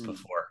heard of this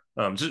before.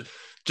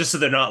 Just so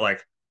they're not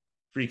like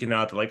freaking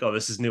out. They're like, oh,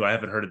 this is new. I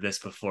haven't heard of this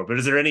before. But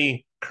is there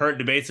any current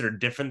debates that are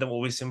different than what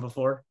we've seen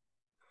before?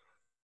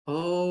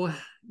 Oh,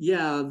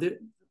 yeah.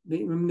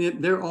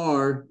 There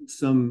are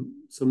some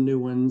new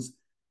ones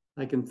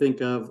I can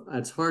think of.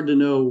 It's hard to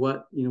know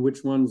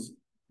which ones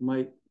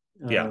might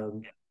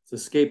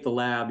escape the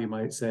lab, you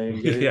might say,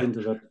 and get it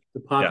into the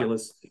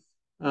populace.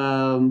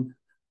 But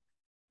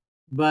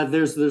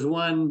there's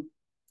one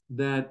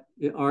that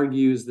it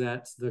argues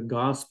that the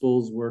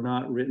Gospels were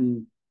not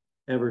even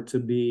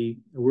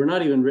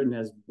written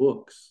as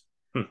books.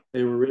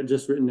 They were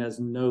just written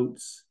as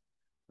notes,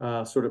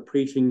 sort of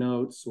preaching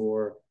notes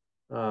or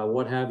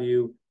what have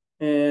you,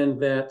 and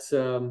that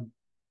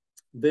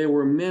they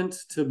were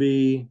meant to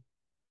be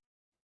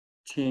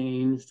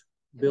changed,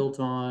 built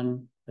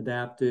on,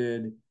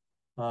 adapted,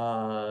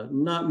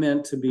 not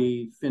meant to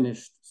be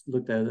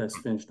looked at as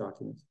finished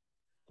documents.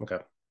 Okay.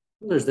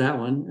 There's that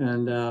one,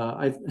 and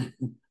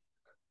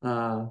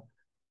I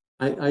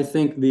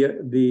think the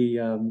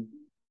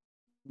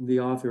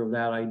author of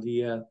that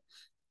idea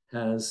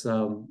has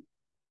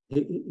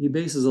he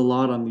bases a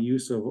lot on the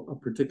use of a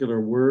particular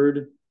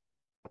word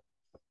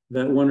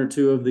that one or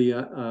two of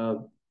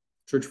the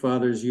church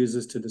fathers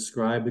uses to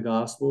describe the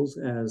Gospels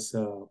as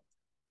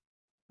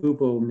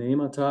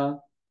upomnemata,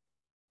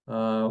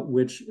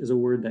 which is a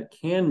word that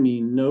can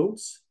mean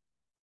notes,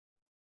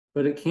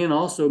 but it can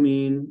also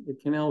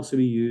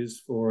be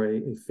used for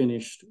a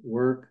finished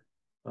work,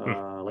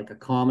 like a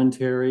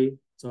commentary.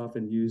 It's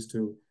often used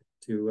to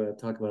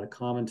talk about a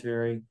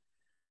commentary,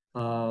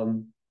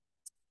 and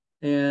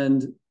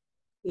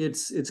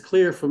it's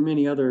clear from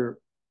many other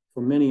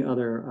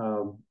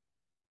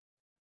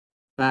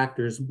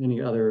factors,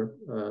 many other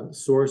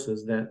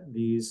sources, that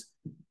these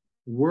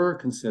were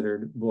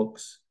considered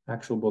books,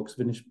 actual books,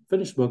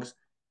 finished books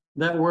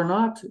that were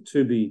not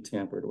to be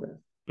tampered with.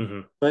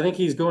 But I think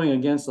he's going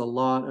against a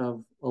lot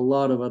of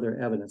other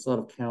evidence, a lot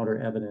of counter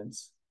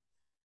evidence.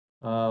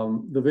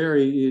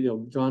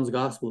 John's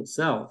Gospel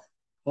itself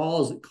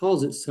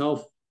calls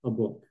itself a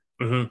book.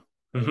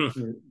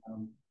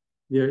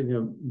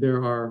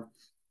 There are,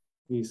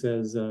 he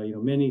says,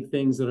 many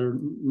things that are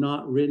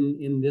not written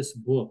in this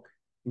book,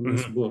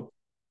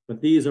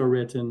 but these are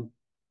written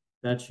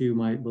that you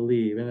might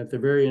believe. And at the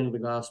very end of the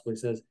Gospel, he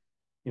says,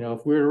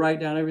 if we were to write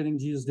down everything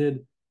Jesus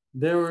did,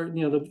 there were,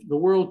 the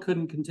world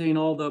couldn't contain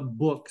all the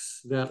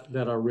books that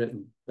are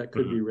written, that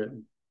could be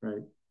written,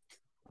 right?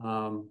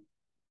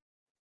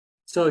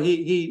 So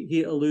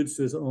he alludes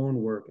to his own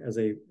work as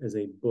a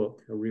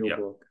book, a real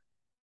book.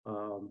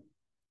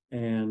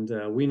 And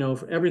we know,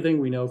 for everything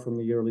we know from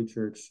the early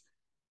church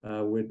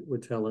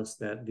would tell us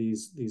that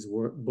these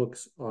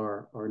books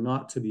are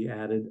not to be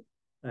added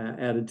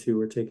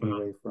to or taken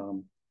away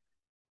from.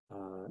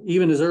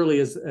 Even as early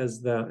as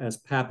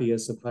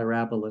Papias of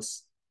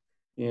Hierapolis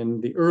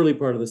in the early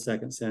part of the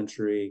 2nd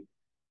century,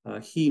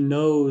 he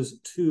knows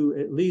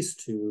at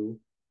least two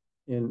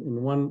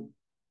in one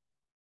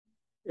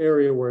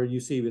area where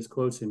Eusebius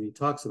quotes him. He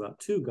talks about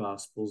two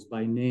gospels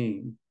by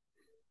name.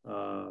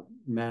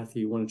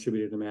 Matthew, one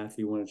attributed to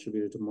Matthew, one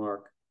attributed to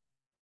Mark,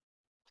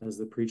 as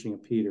the preaching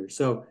of Peter.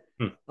 So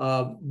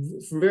from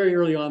very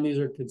early on, these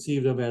are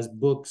conceived of as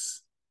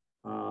books,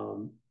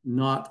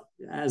 not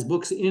as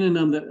books in and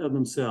of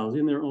themselves,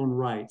 in their own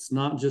rights,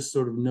 not just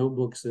sort of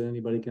notebooks that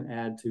anybody can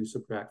add to,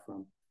 subtract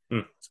from.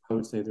 So I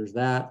would say there's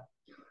that.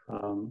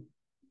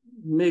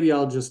 Maybe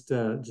I'll just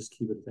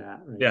keep it at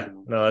that. Right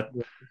now.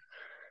 No,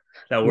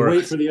 that works.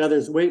 Wait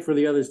for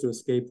the others to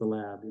escape the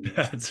lab. You know?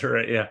 That's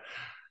right. Yeah.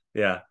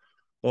 Yeah.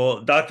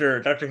 Well,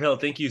 Dr. Hill,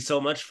 thank you so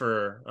much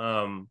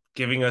for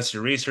giving us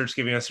your research,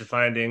 giving us your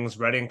findings,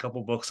 writing a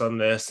couple books on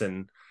this,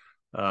 and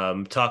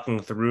talking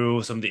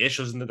through some of the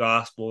issues in the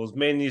Gospels,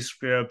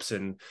 manuscripts,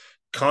 and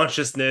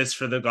consciousness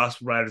for the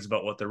Gospel writers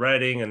about what they're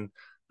writing,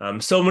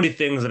 and so many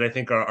things that I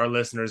think our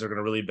listeners are going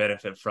to really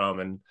benefit from,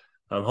 and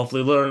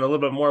hopefully learn a little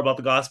bit more about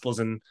the Gospels.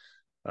 And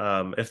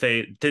if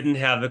they didn't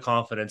have the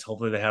confidence,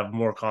 hopefully they have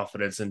more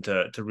confidence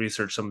into to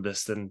research some of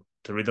this than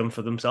to read them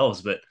for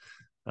themselves. But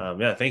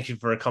yeah, thank you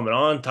for coming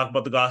on, talk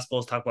about the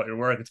Gospels, talk about your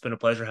work. It's been a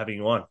pleasure having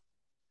you on.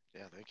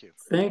 Yeah, thank you.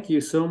 Thank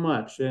you so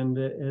much. And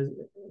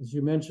as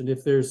you mentioned,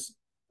 if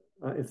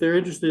they're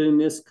interested in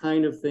this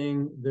kind of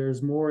thing,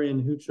 there's more in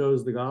Who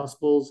Chose the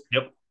Gospels.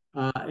 Yep.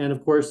 And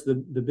of course, the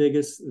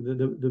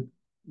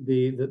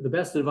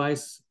best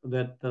advice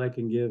that I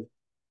can give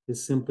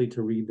is simply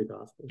to read the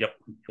Gospel. Yep.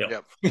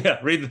 Yeah.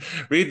 Read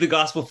the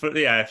Gospel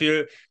if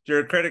you're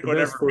a critic or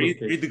whatever,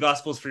 read the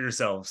Gospels for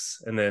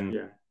yourselves, and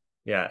then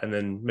and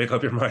then make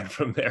up your mind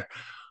from there.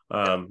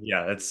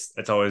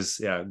 That's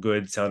always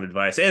good sound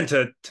advice, and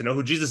to know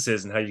who Jesus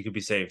is and how you could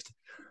be saved.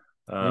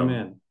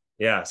 Amen.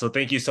 Yeah, so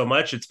thank you so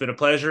much. It's been a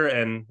pleasure,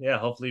 and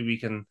hopefully we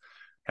can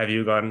have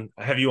you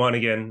on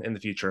again in the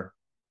future.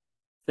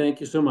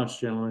 Thank you so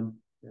much, gentlemen.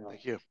 Yeah.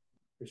 Thank you.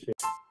 Appreciate it.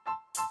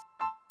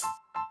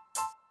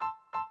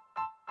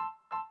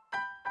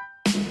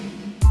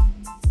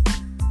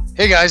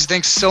 Hey guys,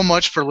 thanks so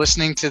much for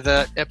listening to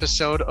the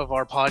episode of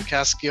our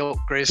podcast, Guilt,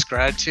 Grace,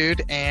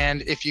 Gratitude.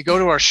 And if you go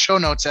to our show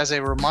notes, as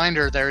a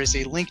reminder, there is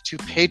a link to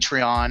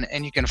Patreon,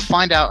 and you can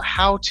find out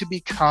how to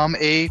become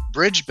a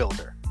bridge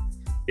builder.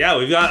 Yeah,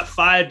 we've got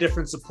 5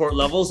 different support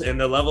levels, and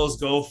the levels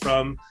go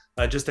from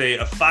just a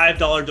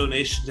 $5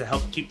 donation to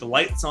help keep the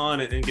lights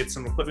on and get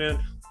some equipment,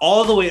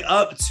 all the way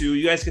up to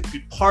you guys get to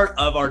be part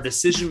of our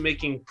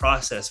decision-making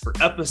process for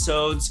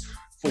episodes,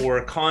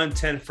 for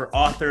content, for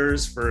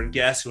authors, for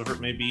guests, whoever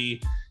it may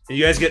be. And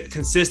you guys get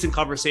consistent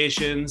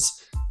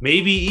conversations,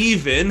 maybe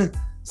even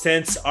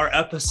since our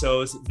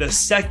episodes, the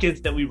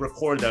second that we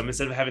record them,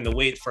 instead of having to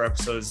wait for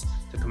episodes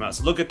to come out.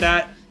 So look at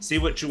that, see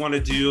what you want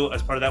to do.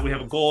 As part of that, we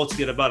have a goal to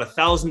get about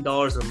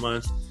 $1,000 a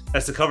month.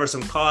 That's to cover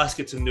some costs,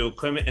 get some new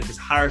equipment, and just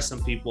hire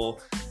some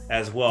people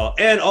as well.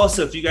 And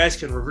also, if you guys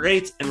can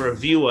rate and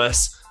review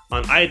us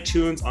on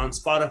iTunes, on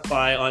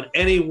Spotify, on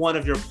any one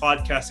of your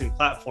podcasting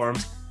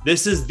platforms,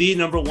 this is the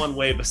number one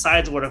way,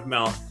 besides word of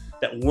mouth,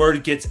 that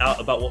word gets out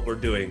about what we're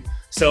doing.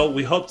 So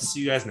we hope to see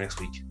you guys next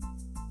week.